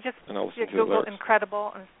 So just Google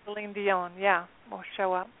Incredible and Celine Dion. Yeah, will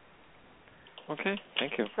show up. Okay,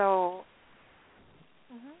 thank you. So,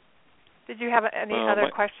 did you have any other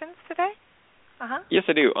questions today? Yes,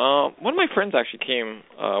 I do. One of my friends actually came.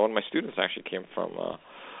 One of my students actually came from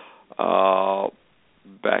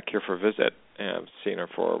back here for a visit, and I've seen her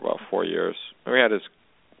for about 4 years. And we had this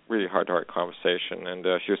really heart-to-heart conversation, and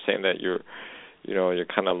she was saying that you're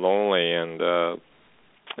kind of lonely, and I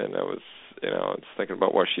was, thinking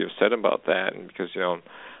about what she had said about that, and because I'm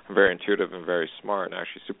very intuitive and very smart, and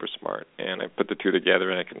actually super smart, and I put the two together,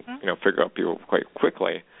 and I can figure out people quite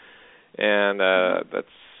quickly, and that's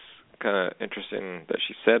kind of interesting that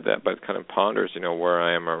she said that, but it kind of ponders, where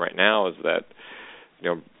I am right now is that,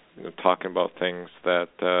 talking about things that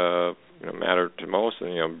matter to most,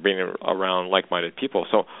 and being around like-minded people.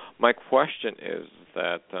 So my question is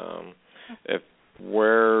that if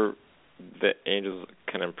where the angels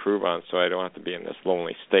can improve on, so I don't have to be in this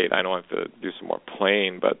lonely state. I don't have to do some more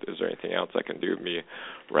playing, but is there anything else I can do? Being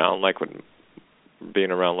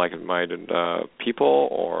around like-minded people,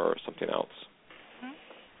 or something else?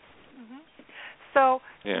 So,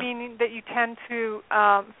 meaning that you tend to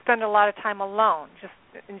spend a lot of time alone, just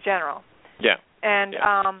in general. Yeah. And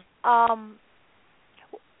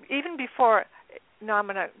even before, I'm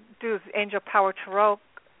going to do the Angel Power Tarot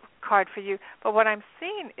card for you, but what I'm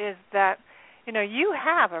seeing is that, you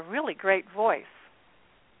have a really great voice.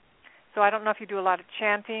 So I don't know if you do a lot of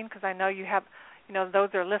chanting, because I know you have,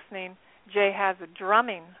 those that are listening, Jay has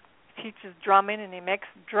teaches drumming, and he makes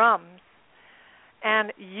drums.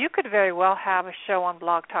 And you could very well have a show on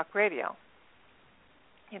Blog Talk Radio.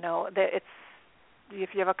 If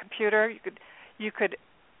you have a computer, you could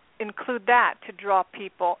include that to draw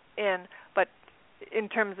people in. But in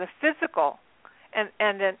terms of physical, and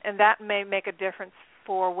that may make a difference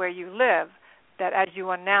for where you live. That as you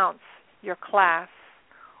announce your class,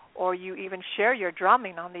 or you even share your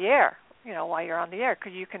drumming on the air, while you're on the air,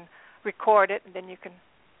 because you can record it and then you can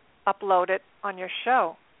upload it on your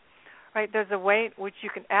show. Right, there's a way in which you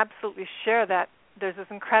can absolutely share that. There's this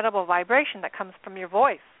incredible vibration that comes from your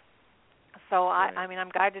voice. So, I mean, I'm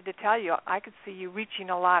guided to tell you, I could see you reaching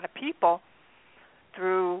a lot of people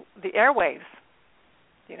through the airwaves,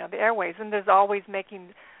 the airwaves. And there's always making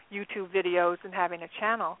YouTube videos and having a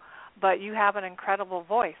channel, but you have an incredible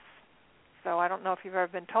voice. So I don't know if you've ever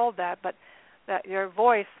been told that, but that your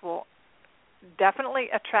voice will definitely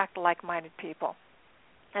attract like-minded people,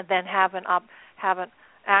 and then have an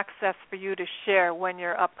access for you to share when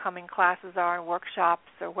your upcoming classes are and workshops,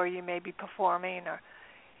 or where you may be performing,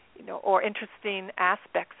 or interesting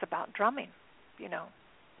aspects about drumming,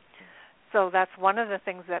 So that's one of the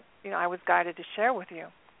things that I was guided to share with you.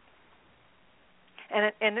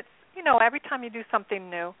 And it's every time you do something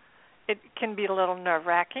new, it can be a little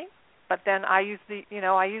nerve-wracking, but then I use the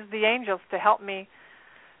angels to help me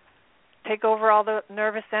take over all the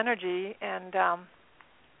nervous energy, and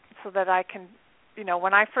so that I can.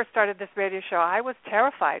 When I first started this radio show, I was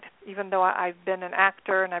terrified, even though I've been an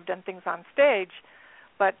actor and I've done things on stage.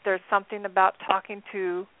 But there's something about talking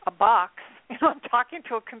to a box, I'm talking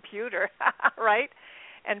to a computer, right?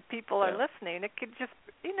 And people are listening. It could just,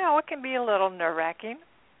 it can be a little nerve-wracking.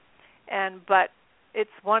 But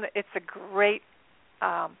it's a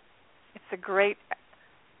great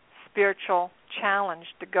spiritual challenge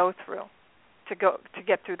to go through, to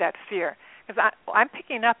get through that fear. Because I'm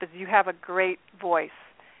picking up as you have a great voice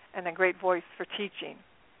and a great voice for teaching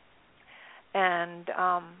and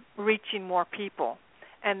reaching more people,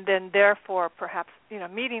 and then therefore perhaps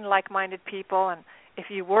meeting like-minded people. And if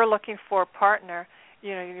you were looking for a partner,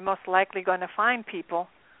 you're most likely going to find people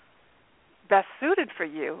best suited for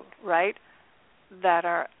you, right? That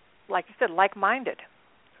are, like you said, like-minded,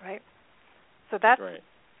 right? So that's right.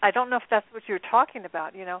 I don't know if that's what you're talking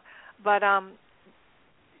about, but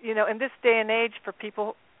in this day and age, for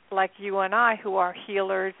people like you and I who are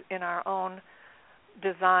healers in our own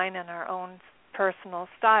design and our own personal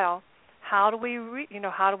style, how do we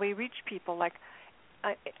reach people? Like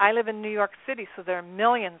I live in New York City, so there are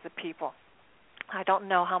millions of people. I don't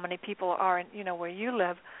know how many people are in where you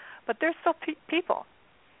live, but there's still people,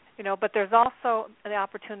 But there's also the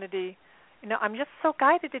opportunity. I'm just so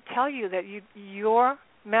guided to tell you that your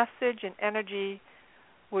message and energy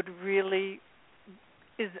would really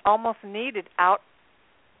is almost needed out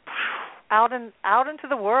into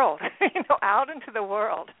the world, out into the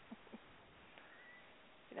world,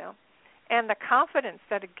 and the confidence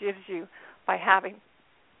that it gives you by having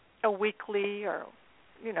a weekly or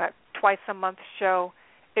twice a month show,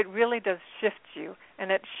 it really does shift you,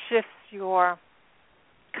 and it shifts your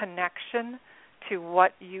connection to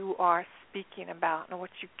what you are speaking about and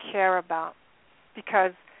what you care about.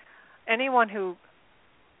 Because an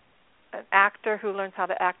actor who learns how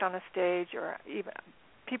to act on a stage, or even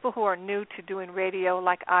people who are new to doing radio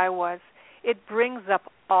like I was, it brings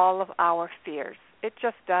up all of our fears. It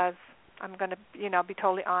just does. I'm going to, be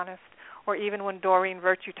totally honest. Or even when Doreen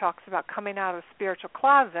Virtue talks about coming out of a spiritual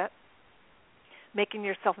closet, making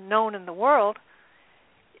yourself known in the world,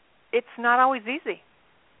 it's not always easy.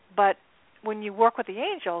 But when you work with the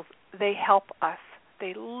angels, they help us.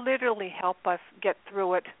 They literally help us get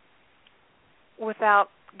through it without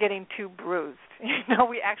getting too bruised.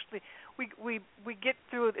 We actually we get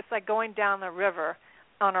through it. It's like going down the river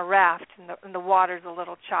on a raft, and the water's a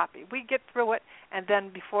little choppy. We get through it, and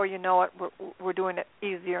then before you know it, we're doing it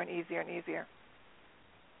easier and easier and easier.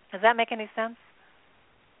 Does that make any sense?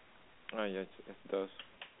 Oh, yeah, it does.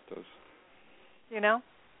 It does.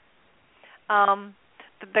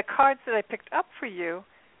 The cards that I picked up for you,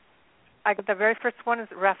 the very first one is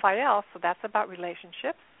Raphael, so that's about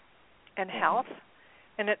relationships and health.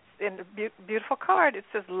 And it's in a beautiful card. It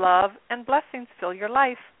says, love and blessings fill your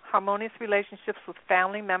life. Harmonious relationships with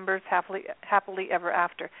family members happily ever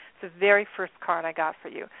after. It's the very first card I got for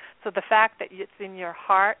you. So the fact that it's in your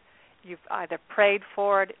heart, you've either prayed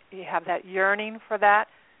for it, you have that yearning for that,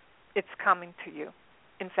 it's coming to you.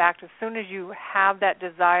 In fact, as soon as you have that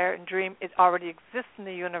desire and dream, it already exists in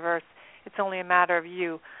the universe. It's only a matter of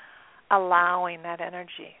you allowing that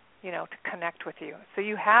energy, to connect with you. So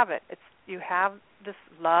you have it. You have this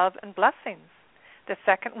love and blessings. The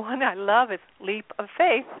second one I love is leap of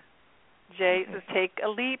faith. Jay says, take a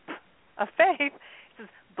leap of faith. It says,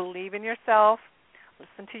 believe in yourself,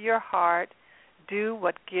 listen to your heart, do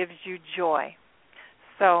what gives you joy.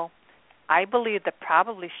 So I believe that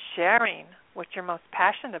probably sharing what you're most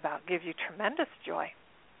passionate about gives you tremendous joy,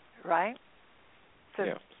 right? So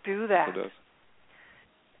do that. It does.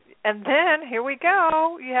 And then, here we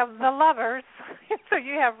go, you have the lovers. So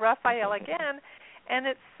you have Raphael again, and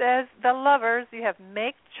it says, the lovers, you have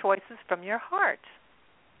make choices from your heart.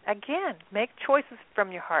 Again, make choices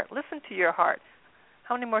from your heart. Listen to your heart.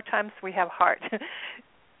 How many more times we have heart?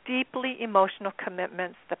 Deeply emotional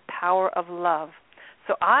commitments, the power of love.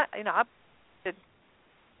 So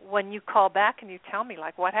when you call back and you tell me,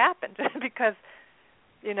 like, what happened, because,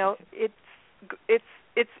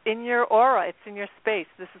 it's in your aura, it's in your space.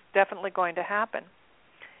 This is definitely going to happen.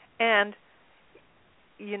 And,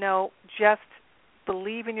 just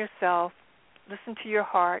believe in yourself, listen to your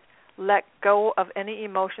heart, let go of any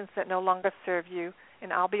emotions that no longer serve you.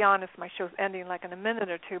 And I'll be honest, my show's ending like in a minute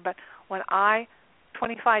or two, but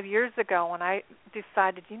 25 years ago, when I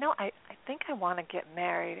decided, I think I want to get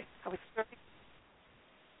married,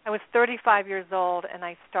 I was 35 years old, and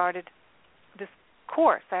I started this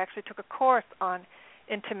course. I actually took a course on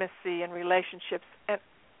intimacy and relationships,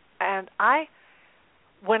 and as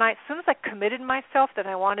soon as I committed myself that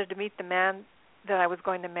I wanted to meet the man that I was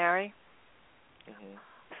going to marry,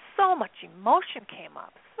 so much emotion came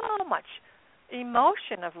up, so much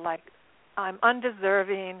emotion of like, I'm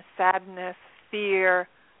undeserving, sadness, fear.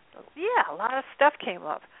 Yeah, a lot of stuff came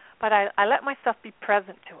up, but I let myself be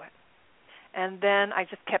present to it. And then I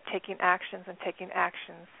just kept taking actions,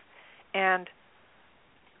 and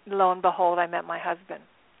lo and behold, I met my husband.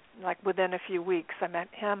 Like within a few weeks, I met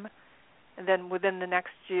him, and then within the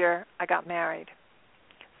next year, I got married.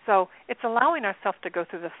 So it's allowing ourselves to go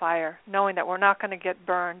through the fire, knowing that we're not going to get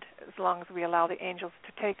burned as long as we allow the angels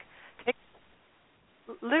to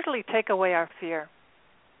literally take away our fear.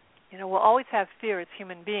 We'll always have fear as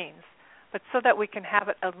human beings, but so that we can have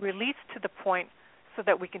it released to the point so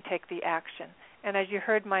that we can take the action. And as you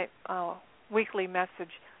heard my weekly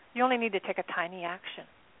message, you only need to take a tiny action.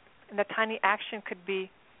 And the tiny action could be,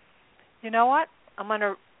 you know what,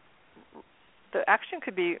 the action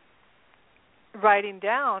could be writing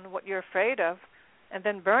down what you're afraid of and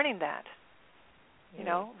then burning that,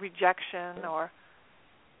 rejection or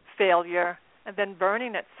failure, and then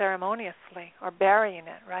burning it ceremoniously or burying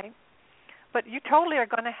it, right? But you totally are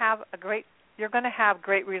going to have great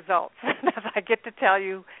results. As I get to tell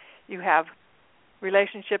you, you have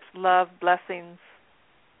relationships, love, blessings.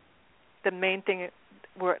 The main thing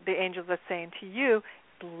the angels are saying to you is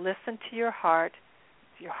listen to your heart.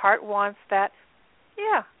 If your heart wants that,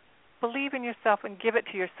 believe in yourself and give it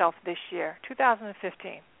to yourself this year,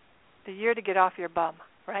 2015, the year to get off your bum,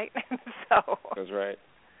 right? That's right.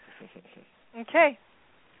 Okay.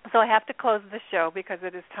 So I have to close the show because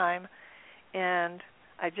it is time, and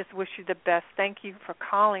I just wish you the best. Thank you for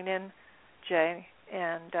calling in, Jay,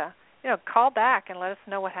 and call back and let us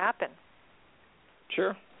know what happened.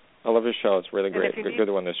 Sure. I love your show. It's really great. Good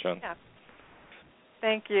one this show. Yeah.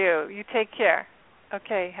 Thank you. You take care.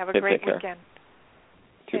 Okay. Have a great weekend.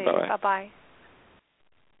 Okay, bye-bye.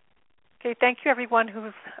 Okay, thank you, everyone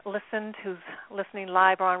who's listening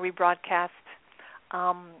live or on rebroadcast.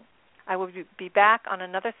 I will be back on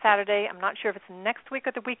another Saturday. I'm not sure if it's next week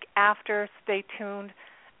or the week after. Stay tuned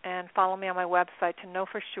and follow me on my website to know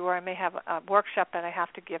for sure. I may have a workshop that I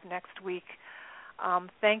have to give next week.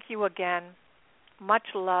 Thank you again.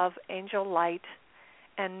 Much love, angel light,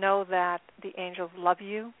 and know that the angels love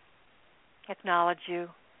you, acknowledge you.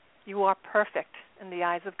 You are perfect in the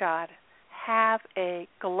eyes of God. Have a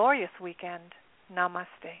glorious weekend. Namaste.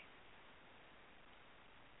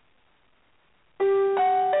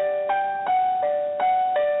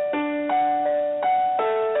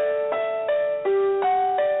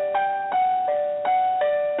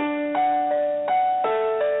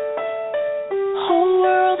 Whole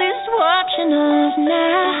world is watching us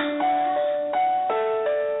now.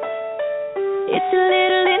 It's a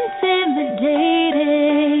little intimidating.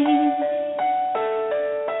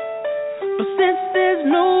 Since there's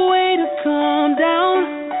no way to calm down,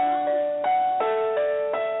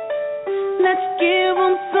 let's give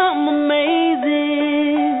them something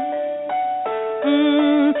amazing.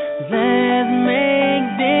 Let's make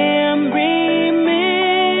them remember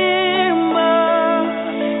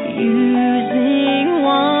using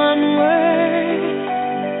one word.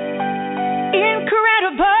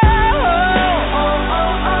 Incredible.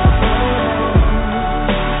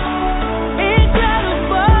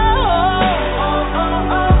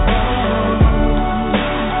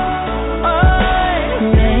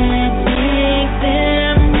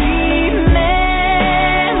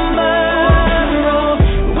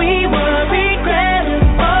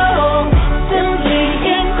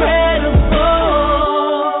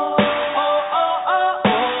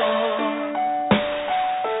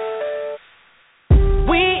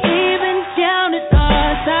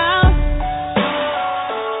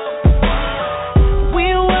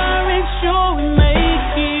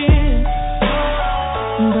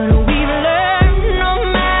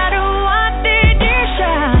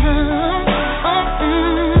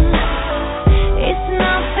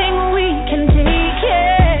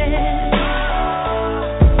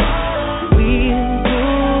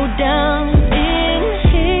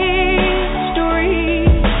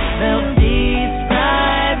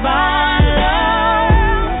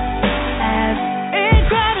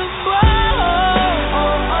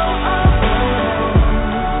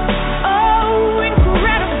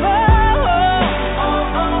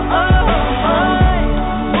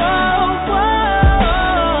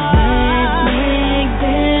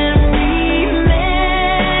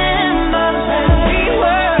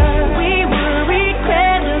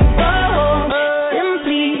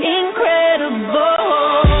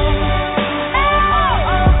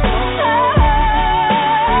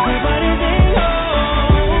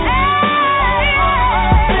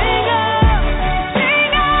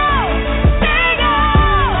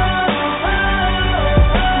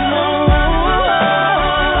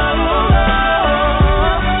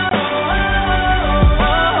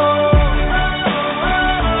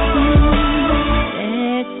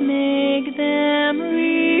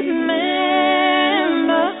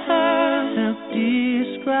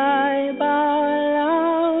 Bye.